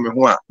bibi wo me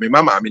ho a me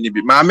ma maame ne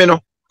bi maame no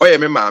oye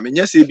me maame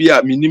nya se bi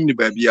a minim ne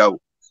ba bia o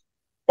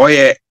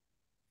oye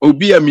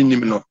obi a minim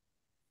no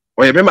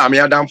oye me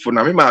maame adamfo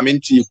na me maame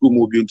nti eku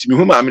mu obi nti me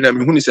hu maame na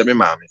me hu ni se me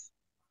maame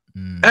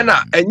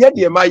ena enye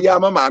de ma ya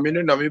ma maame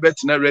no na me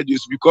betina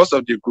radios because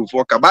of the proof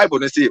for Bible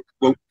no say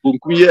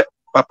bonkuye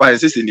papa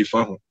ese ni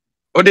fa ho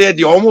o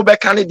de omo be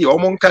kan de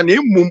omo nka na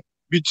emum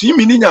between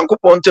me ni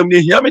Nyankopon ntam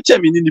ne hia me che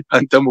me ni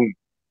pantam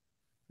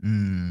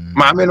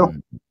maame no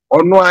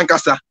ono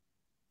ankasa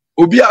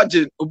obi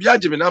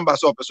age me number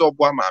so person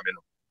oboa maame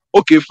no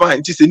okay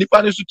fine nti se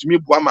nipa no so tumi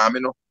boa maame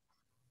no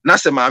na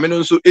se maame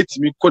no so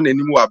etimi ko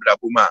nanim wa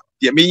abrabom a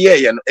de me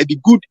ye no the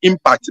good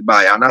impact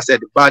by and I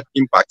said the bad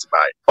impact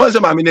by on se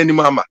maame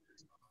nanim ama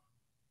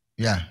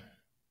yeah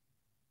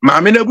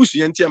maame na busu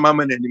yenti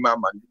mama nanim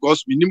ama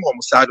because we nim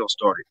on side of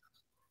story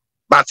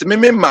but me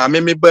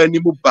maame me ba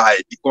nanim by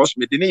because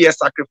me dey ye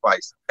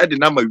sacrifice e de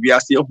na ma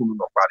wiase ehunu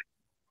no kware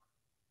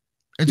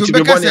eto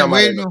be ka se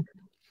we no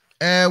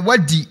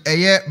wadi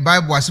eye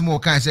Bible asemo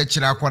kan se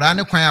kira akwara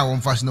ne kwan a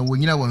won fa so na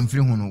wonyina won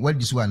firi hu no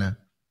wadi so ana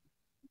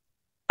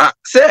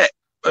se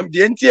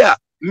de enti a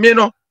me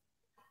no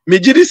me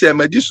gidi se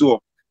madi so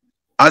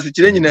ase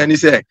kire nyina ni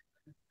se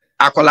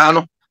akwala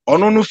no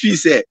ono no fi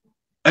se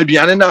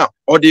aduane na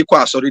odi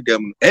kwa asori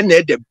dam and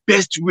the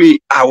best way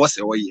I was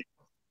away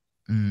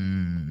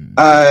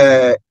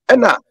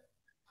ena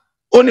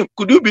oni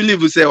could you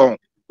believe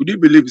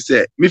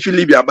say me feel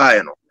Libya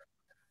buy no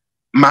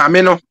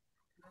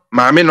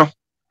maame no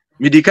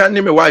medical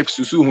ni me wife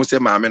susu hu se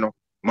maame no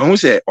ma hu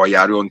se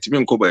oyare ontimi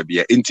nko ba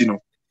bia enti no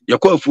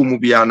yakwa afu mu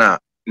bia na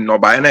no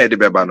ba na yede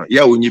beba no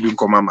ya onyi bi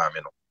nko ma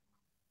maame no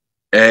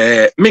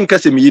me nka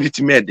se me yiri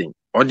ti meden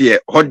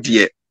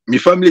odie me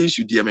family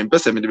issue die me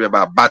pese me de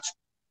beba but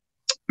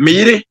me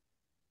yiri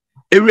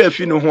ewi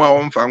afi no ho a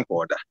wonfa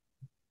nko da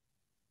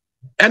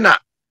ena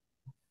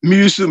me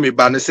yusu me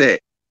ba ne se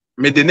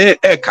me de ne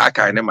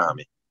kaka ne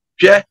maame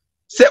hwe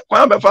se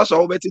kwan be fa so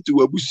wo betete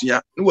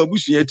wabusua na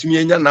wabusua tumi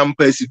enya nam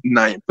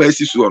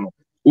pasi so no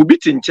obi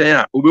te nchen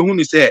a obehu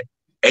ni se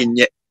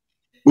enye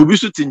obi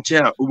so te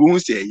nchen a obehu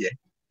se eye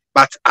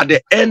but at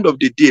the end of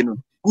the day no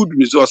good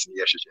results ni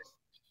yehwehwe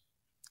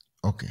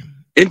okay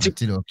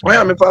enti when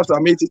am fa so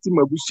am etiti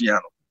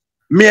mabusua no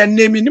me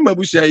enemi ni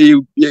mabusua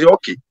ye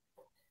okay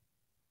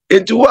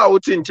enti wo a wo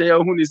te nchen a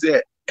hu ni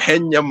se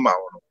enye ma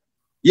wo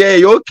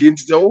ye okay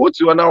enti se wo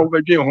ti na wo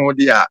bedwen ho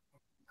de a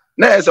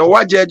na ese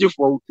wa jeje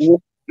for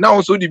wo na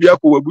wo so di bia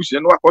ko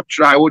wabusua no akọ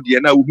try wo de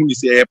na wo hu ni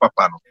se ye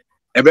papa no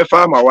ebe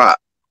fa ma wa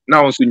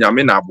na wo so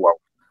nyame na aboa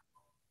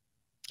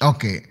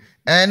okay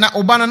na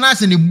obana na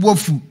se ni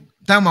buofu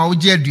time wo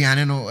je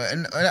aduane no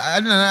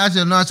na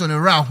ase no aso ne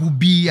rahu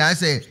bi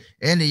ase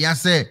ene ya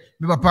se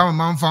me papa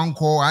mama mfa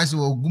nko ase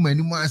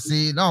ogumani mu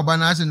ase na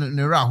obana ase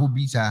ne rahu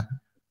bi sa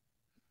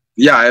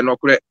ya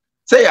enokure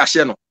se ya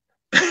hye no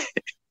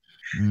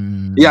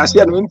ya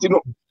hye no nti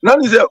no na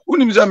ni se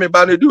unim se me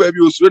ba no do abi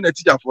osuro na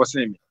teacher for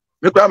sen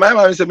me kwa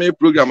ma se me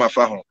program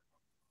afa ho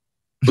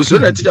osuro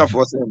na teacher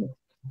for sen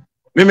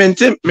me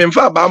mente me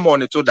mfa ba mo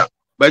ne to da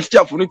ba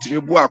teacher for no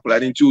timi bu akola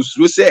ni nti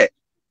osuro se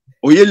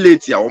oye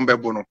late a won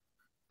bebo no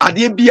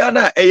ade bia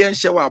na eye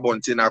nhye wa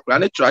abonte na akola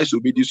ne try so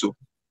be di so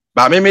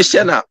ba me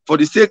hye na for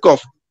the sake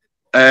of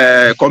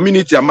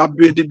community am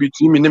build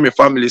between me and my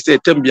family say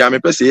tambia me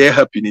pese ye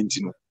happy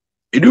nti no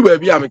edu ba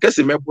bia me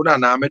kese mebo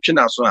na metwe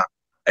na so a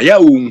eya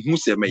ohun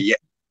se meye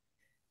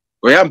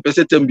oya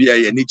mpese tambia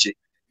ye niche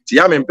ti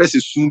ya me mpese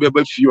sun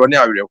beba fi one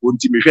awere ho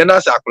nti me hwe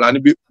na sa akola ne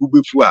be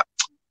fu a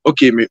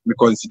okay me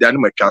consider no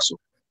matwa so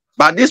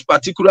but this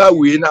particular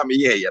way na me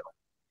ye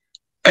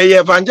no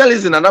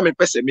evangelism na me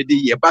pese me de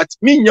ye but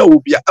me nya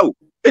obi a o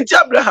enti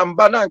Abraham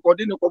ba na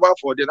nkode ne koba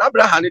for de na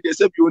Abraham de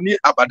se bi oni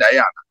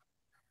abadaya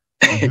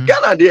na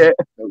Ghana de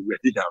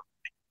ready down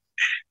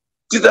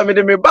tisa me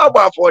de me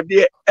baba for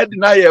de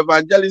edina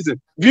evangelism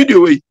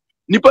video we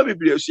nipa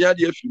bibire sua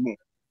de afimu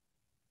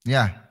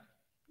yeah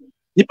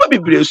nipa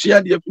bibire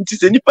sua de afimu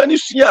tisa nipa ni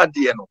sua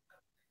de no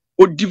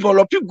o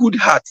develop good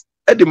heart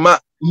edima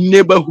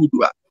neighborhood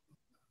wa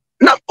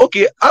na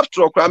okay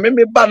after all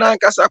me ba na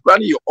nkasa kra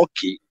ni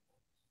okay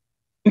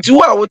nti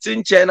wo a wo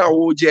tin che na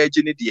wo je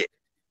ne de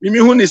mimi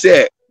hu ni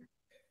se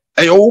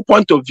ayo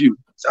point of view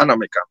sana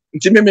meka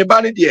nti me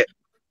ba ne de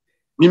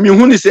mimi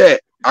hu ni se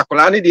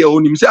akola ne de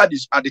onim se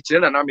ade kire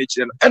na me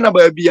kire no ena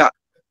ba bia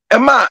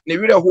ema ne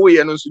wire ho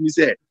ye no so ni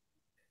se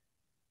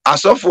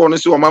asofo no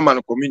se o mama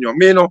no communion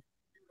me no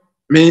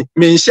me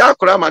nsia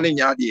akora ma ne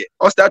nya de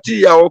o start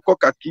ya o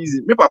koka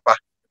kizi me papa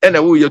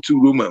ena wo ye tu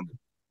Roman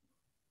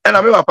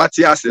ena me papa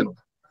ti ase no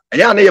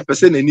eya na ye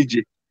pese na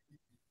nije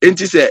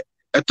enti se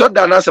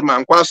etoda na se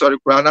mankwa sorry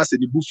kura na se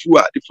ni bufu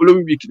a the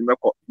following week ni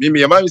meko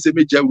me ma se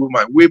me ja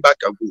Roman way back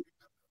ago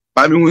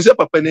ba me hu se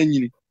papa na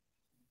nyini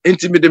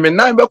enti me de me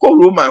nan beko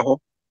Roman ho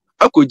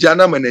akoja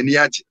na manani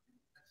age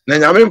na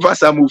nyame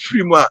mfasa mo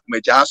free mu a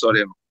maja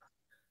sorry no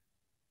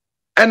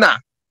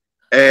ena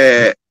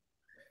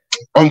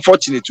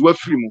unfortunate we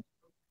free mu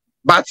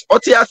but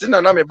oti ase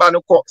na me ba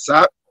no ko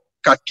sa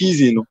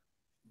catechism no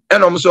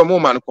ena mo so mo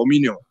man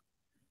communion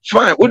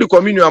fine wo the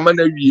communion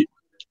amana wie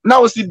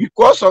now see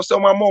because of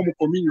someone more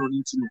communion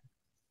into me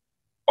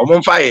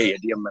or fire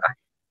dear mara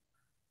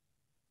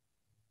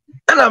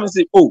and I'm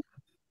say oh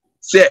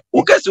say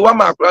okay so one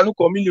mark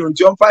communion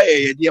to on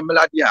fire dear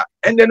meladia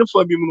and then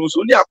for me no so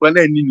only akra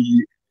na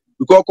ni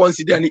because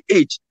consider the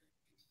age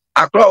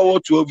akra over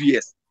 12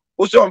 years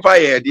also on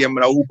fire dear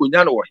mara who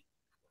konya no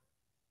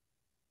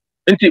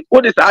nti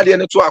what is ade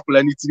ne to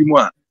akra ni tiri mu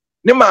a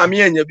ne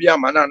maami anya bi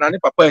amana na ne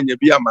papa anya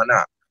bi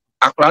amana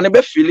akra ne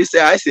be feel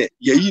say I say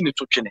yeyi ne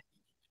to twene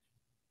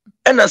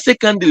and a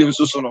secondly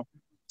nso so no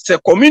se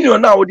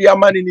communion na wo di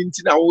amani ni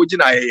nti na wo gi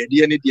na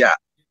ayede ne dia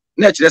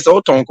na kire se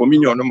wo ton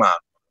communion no ma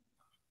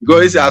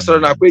because is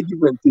asoro na kwa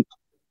give and take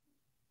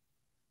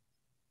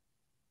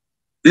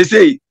they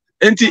say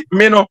enti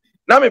me no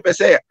na me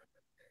pese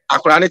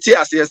akora ne ti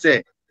ase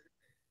se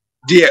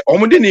de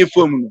omude na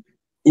efom no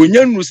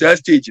onya nru sa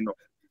stage no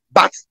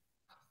but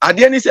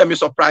ade ni se me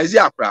surprise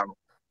akora no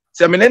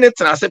se me ne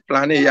tena se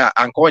plan ya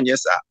anka onye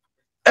sa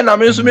and na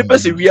me nso me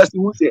pese wiase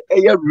hu se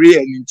eye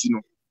real nti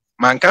no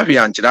manka hwe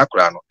ankyira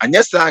akora no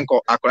anyesa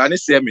anko akora ne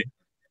se me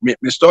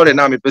story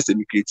na me pese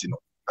me create no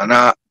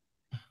ana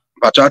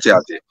batwate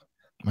ate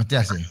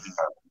Matias.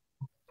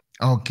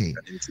 Okay.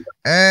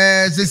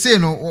 They say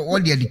no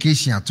what the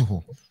education at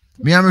ho.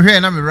 Me am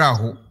here na me ra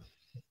ho.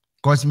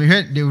 Cause me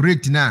hear the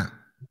rate na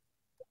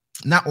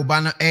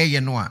obana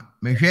no a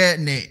me hwe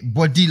ne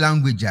body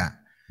language a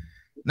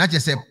na che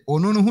se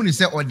onu no hu ni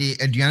se ode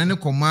aduane ne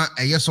koma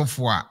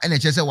sofo a na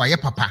che se waye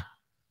papa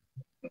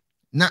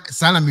na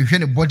sana me hwe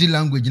ne body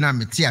language na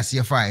me ti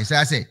ase fa e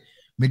say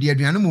me de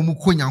aduane mu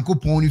ko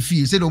Nyankopon ni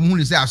fie se do mu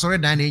ni se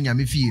asore dan na enya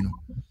me fie no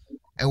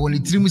e woni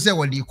tirim se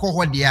wode ko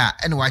ho de a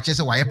na wa che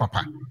se waye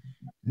papa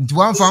nti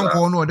wan fa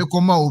nko no ode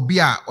koma obi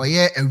a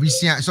oye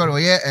awisia sorry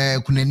oye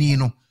kunani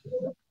no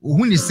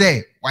ohu ni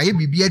se waye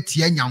bibia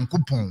tie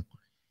Nyankopon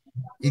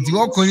nti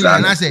wo ko ni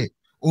na se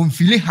on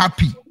feel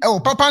happy o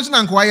papa nso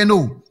na nko waye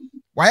no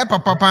waye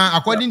papa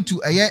according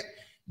to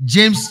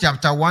James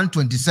chapter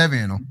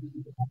 1:27 no.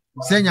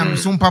 Say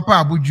nyamsom papa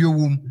abodwo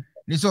wom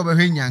ni so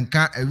obehwe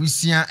nyanka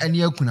awisia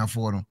ani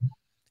akunafo no.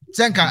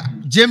 Senka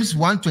James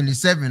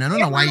 1:27 no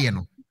na waye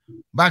no.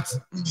 But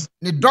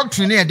the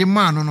doctrine e de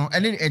man no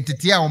ene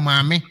entity a o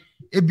maame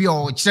ebi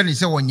o kire ni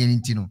se wonye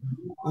nti no.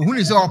 Ohu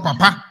ni se o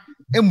papa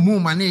emu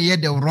ma na ye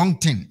the wrong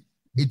thing.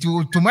 It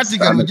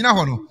automatically ogina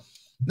ho no.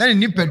 Na ni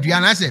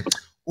nipadua na se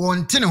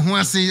wonte ne ho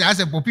ase as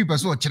a people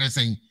so o kire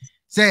sen.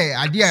 Say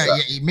ade a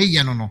me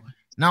ye no no.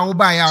 Na wo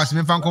ba ya o se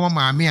me fa nkoma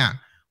maame a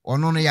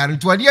ono no yare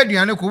to ade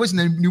aduane ko wesi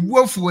na ni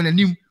buafu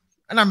nanim.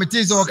 Na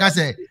mete se o ka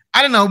se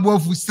ade na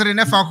buafu sere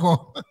ne fa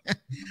ko.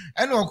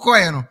 Ene o ko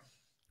ye no.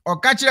 O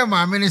ka kire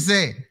maame ni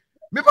se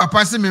me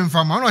papa se me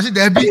mfa ma no se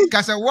da bi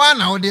ka se wa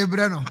na wo de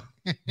bre no.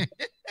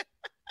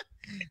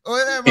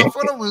 Oh, my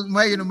follow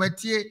my you know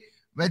Matie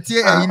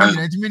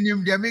you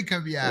nim dia make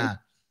bia.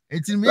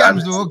 Eti me am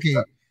so okay.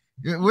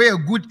 We a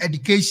good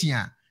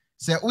education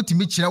say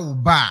utimi kire wo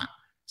ba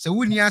say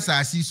woni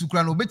asase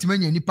sukura no betime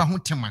nya nipa ho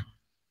tema.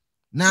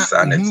 Na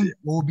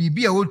wo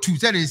bibia wo tu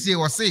say they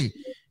say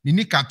ni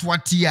nika to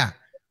atia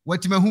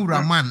watime hu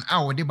raman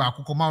a wo de ba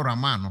akokoma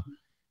raman no.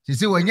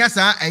 Say wanya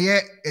sa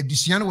eye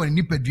adusua no wo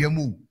nipa dua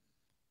mu.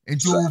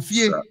 Enti wo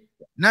fie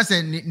na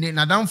se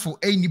na damfo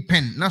any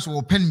pen na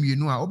so pen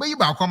mienu a obeyi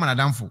ba akoma na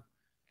damfo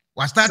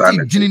wa start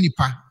dwene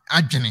nipa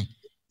adwene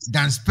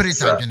dan spirit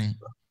adwene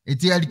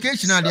it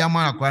educational dey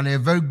amana kwa na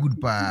very good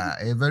pa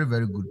a very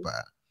very good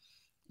pa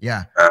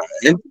yeah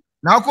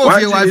now ko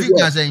fie wa fi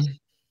kan sen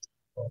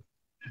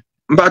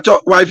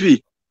mbato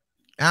wifi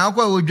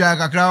ko odwa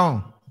kakra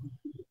o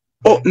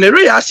oh ne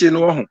reaction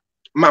no ho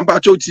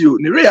mbato ti o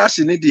ne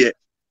reaction ne de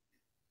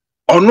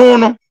ono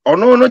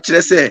no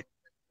kire se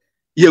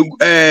ye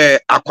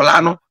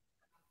akola no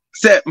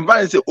say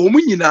mfa say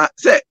omunyina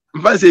say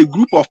mfa say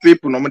group of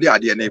people no mo de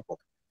ade na iko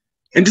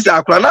enti say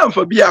akola na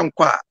mfa bia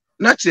nkwa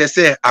na kire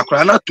say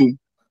akola na tom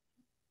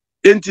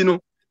enti no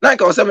na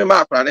nka o say me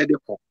ma akola na de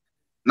ko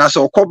na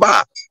so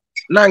koba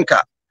na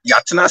nka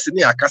yatena se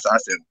ne akasa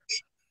asem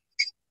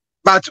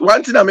but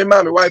one thing na me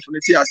ma me wife no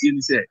ti ase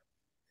ni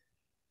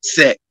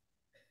say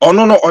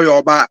ono no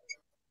oyoba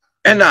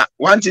ena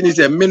one thing is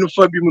a men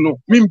for bi mu no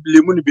me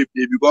blame ni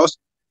bebe because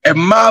a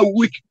ma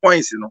weak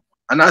points no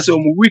and as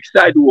weak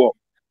side war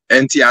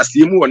enti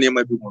asiemu one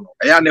ma bi mu no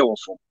eya na wo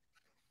fo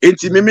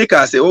enti me make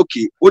say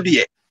okay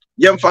odie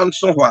yem fan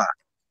so ho a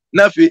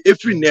na fe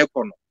every na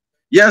ekọ no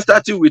yem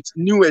start with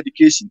new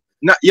education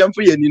na yem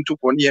fa yeni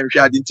ntofo ne yem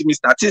hwe ade enti me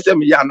start say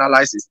me ya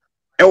analysis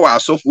e wa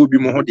asofo bi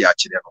mu ho de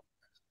akire no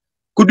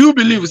could you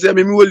believe say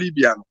me wo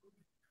Libya no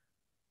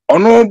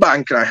ono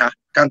bankra ha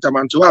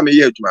kantamanto ha me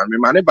ye adwuma me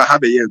ma ne ba ha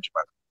be ye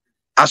adwuma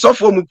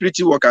asofo mu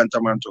pretty work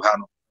kantamanto ha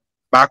no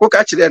ba ko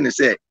ka kire ne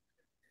say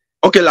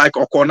okay like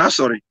okona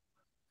sorry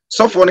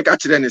so for ne ka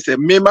kire ne say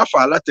me ma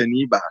fa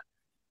latani ba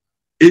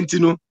enti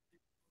no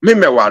me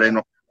meware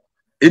no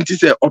enti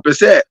say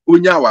opese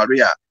onya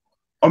aware a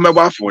o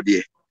mebo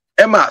afode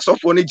e ma so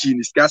for ne gi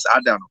ni skas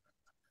ada no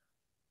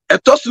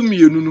etosu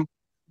mienu no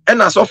e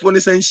na so for ne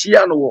san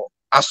hia no wo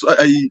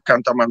ayi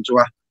kantamanto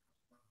ha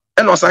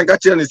e no san ka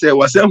kire ne say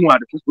wasan hu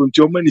ade fufu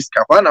nti o mani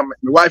ska fa na me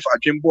wife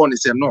adwen born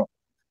say no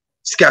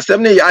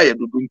skasem ne ya ye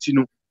dodo nti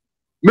no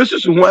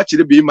mesusu hu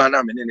akire be ma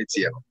na me ne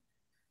tie no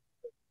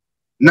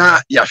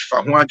na ya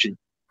fa hu adwen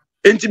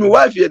enti me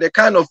wife ye the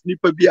kind of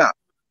nipa bi a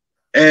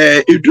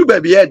edu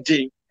ba bi e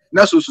din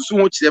na so susu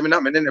hu kire me na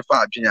me ne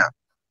fa adwen a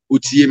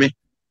otie me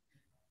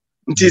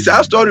nti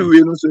sa story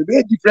we no so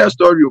be different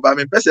story about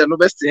me person no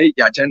be say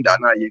ya agenda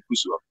na ye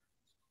kuso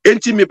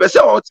enti me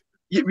person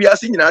we are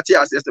seeing na tie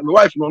asese me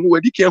wife no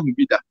wadi ka hu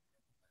bi da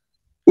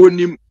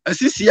onim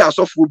asisi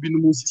asofo bi no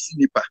mu sisi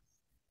nipa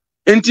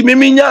enti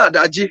meminya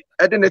adaje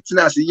ede ne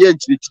tena ase ye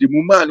nchirichiri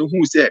mu ma no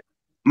hu se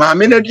ma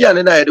me na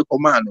duane na ye de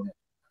command no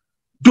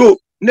do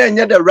na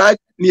enye the right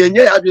ni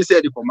enye ya bi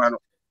se de command no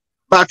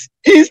but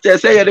instead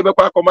say ye de be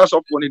kwa command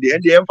so for ni de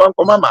ende emfa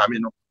nkoma ma me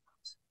no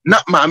na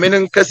ma me no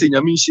nkase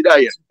nyame nhira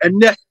ye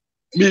enne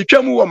mi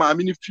twam wo ma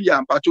me ni fi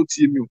a mpacho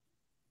tie mi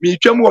mi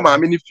twam wo ma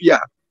me ni fi a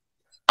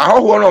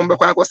ahoho no mbe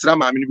kwa akosra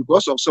ma me ni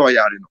because of so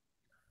yare no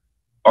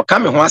o ka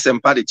me ho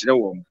asempa de kire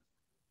wo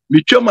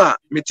mi twema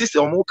mi ti se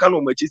omo ka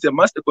no machi se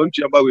master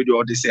country aba we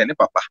do say ne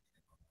papa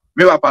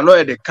me papa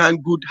no the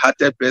kind good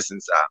hearted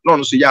persons are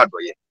no so ya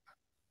adoye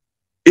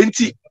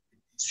enti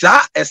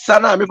sa esa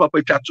na me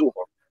papa twato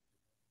ho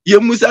ye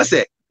musa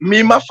se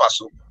me ma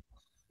faso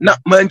na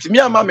mantimi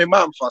ama me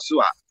ma mfaso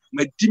a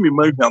ma di me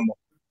ma hwamo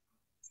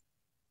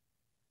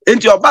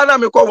enti oba na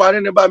me ko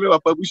ware ne ba me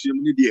papa busuam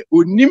ni de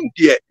onim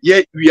de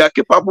ye we are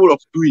capable of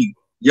doing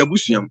ya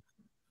busuam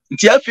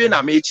nti afie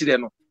na me kire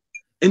no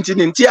enti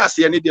nti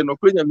ase ne de no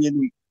kronya me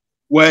anim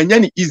wanya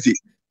ni easy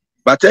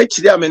but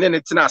akiri amene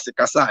ne tena ase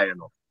kasa aye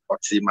no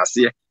oti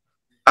mase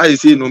I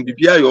say no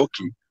bibia yo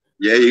okay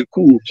ye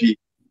cool fi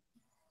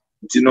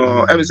nti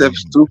no MSF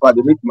too far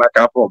the make my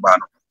cap oba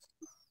no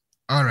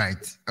all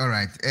right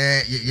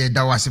ye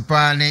da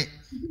wasipa ne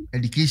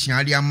education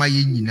ade ama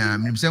ye nyina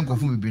menim se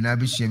nkofu bibi na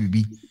abesua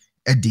bibi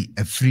e de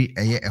afri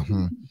eye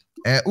ho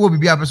wo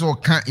bibi apeso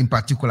ka in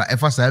particular e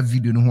fa sa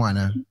video no ho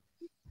ana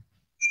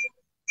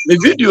me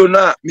video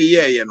na me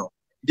ye no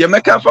de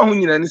meka fa ho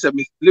nyina ni se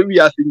me lewi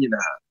ase nyina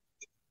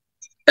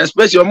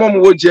especially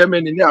mom wo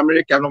Germany ni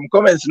America no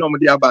comments no mo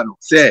de aba no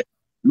say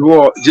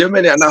no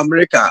Germany and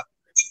America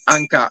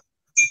anka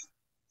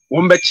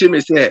won be che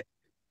me say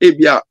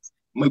ebia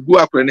magu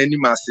akra na ni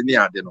ase ni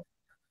ade no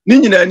ni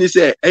nyina ni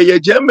say eye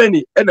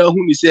Germany e na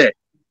hu ni say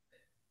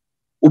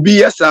obi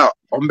yesa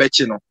on be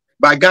che no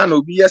ba Ghana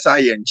obi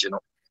yesa ye nche no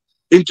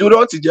into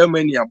rot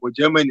Germany abo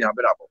Germany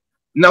abrabo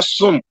na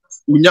som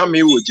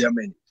unyame wo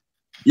Germany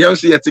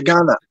yenso ye ti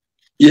Ghana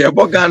ye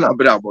bo Ghana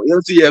brabo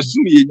yenso ye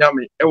sum ye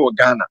nyame e wo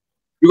Ghana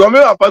because me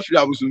papa firi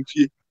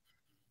abusumfie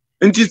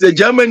nti se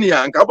Germany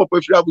anka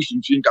papa firi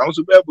abusumfie nka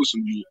so be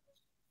abusumfie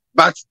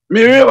but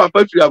me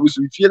papa firi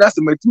abusumfie na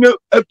se matime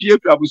apie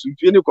firi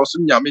abusumfie ne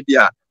kosum nyame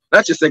dia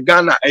na che se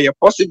Ghana e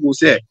possible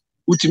say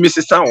utimi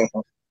sesa wo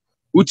ho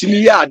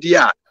utimi ya ade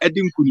a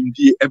edi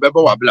nkunimdie e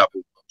beba wa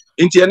brabo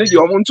nti ene de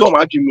omo nto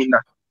ma adwemu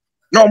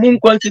na omo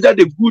consider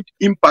the good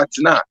impact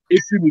na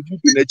efi mi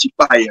video na chi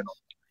pae no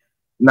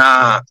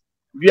na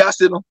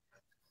wiase no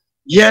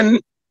yen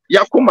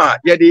yakoma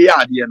ye de ya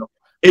ade no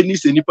eni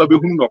se nipa be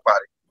hunu no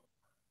pare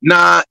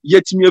na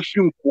yetimi afi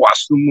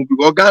nkoaso mu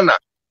because Ghana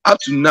up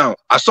to now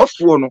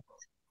asofo no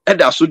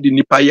eda so de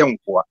nipa ye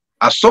nkoa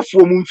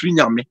asofo mu mfiri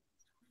nyame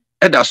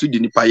eda so de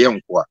nipa ye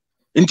nkoa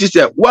nti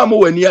se wa mo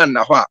wani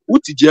anna ho a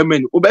uti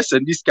Germany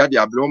obesend this card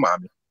ya blo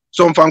maame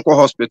so mfanko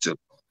hospital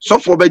so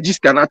for be this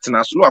cannot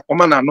na so no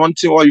akoma na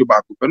nonte oyo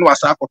back pe no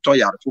asa akoto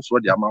yare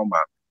foforo de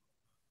amama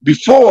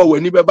before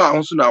wani be ba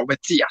ho so na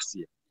obeti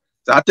ase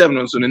za tem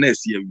no so na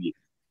esi awie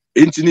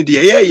enti ni de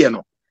ye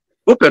no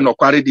open no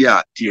kware de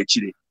a de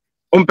akire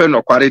ompe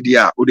no kware de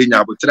a odenya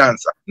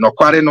abotransa no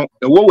kware no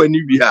ewo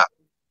wani wi a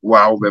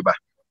wa obeba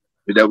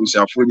me da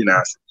busiafo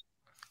nyina ase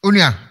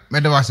Unia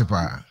me da wase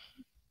pa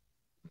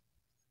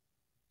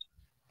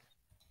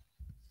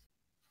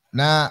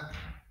na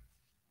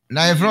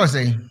e fro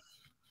say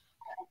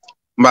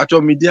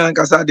macho media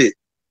nkasa de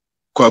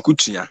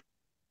kwakutua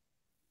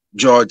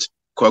George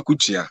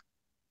kwakutua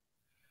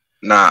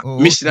na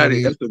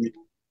missionary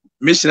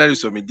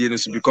so me dey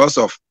because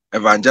of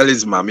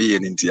evangelism am ye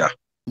ntia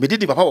me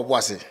didi papa bobo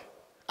ase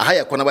aha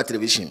Ekuonaba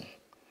television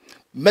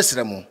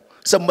mesre mo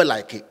se mo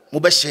like mo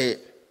be share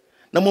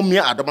na mo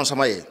mia adom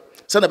nsoma ye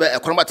se na be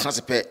Ekuonaba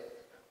tenase pe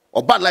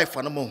oba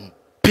life na mo hu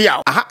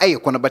pia aha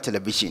Ekuonaba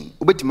television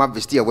obetima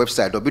visit your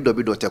website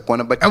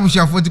www.ekuonaba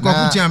abusiafo ti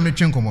kwakutia am ne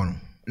twen komo no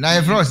na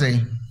e fro say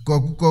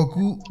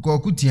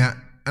kwakutia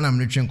ana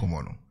me twen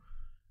komo no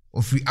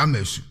ofi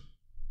amesu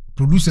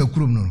producer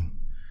kurom no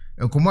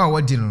ekomo a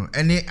wadi no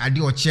ene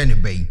ade o che ne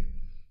bai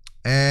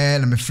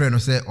na me frɛ no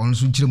sɛ ɔno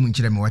so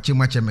nkyerɛ me wache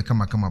ma che me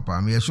kama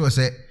pa me so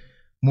sɛ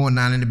mo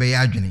na ne be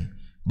ya adwene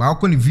ba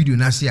akɔ ne video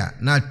na se a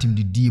na tim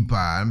de deep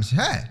pa me sɛ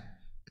hey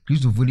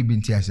Christopher li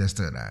binti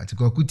ancestor na ti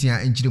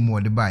kwakutia nkyerɛ mu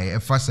ɔde ba e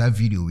fa sa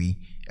video wi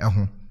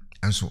ɛho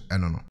enso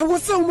eno no wo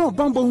se mo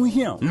bambo hu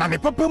hia na me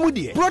papa mu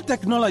de Pro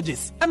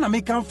Technologies ana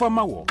me kan fa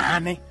ma wo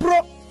ane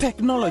Pro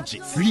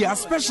Technologies. We are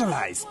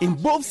specialized in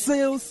both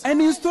sales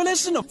and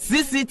installation of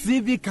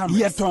CCTV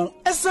cameras. Yeton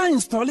esa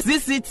install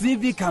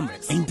CCTV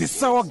cameras in the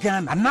South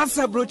Ghana and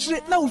NASA brochure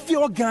now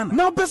fear Ghana.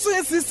 Now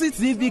pursue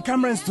CCTV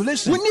camera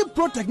installation. We need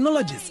Pro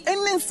Technologies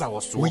and then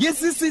South. We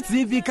use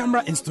CCTV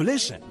camera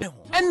installation.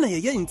 And na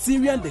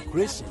interior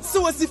decoration.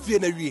 So as if you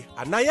na we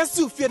and na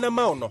yasu fear na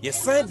ma no. Ye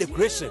sign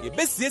decoration. Ye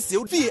best yes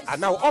you fee and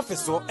now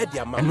officer e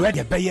dia ma. And where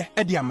the beye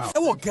e dia ma. E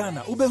wo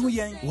Ghana ubehu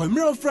yen. We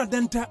mira fra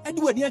denta e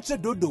di wani ache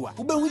dodoa.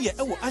 Ubehu ye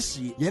e wo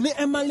ashi. Ye ne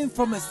Emalin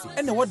Pharmacy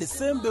and what the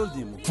same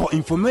building. For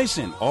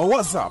information or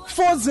WhatsApp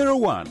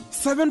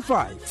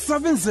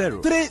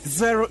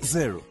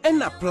 401-7570-300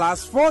 and a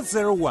plus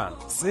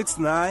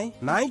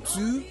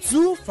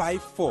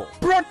 401-6992-254.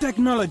 Pro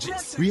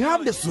Technologies. We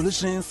have the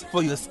solutions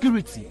for your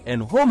security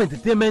and home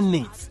entertainment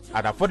needs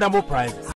at affordable prices.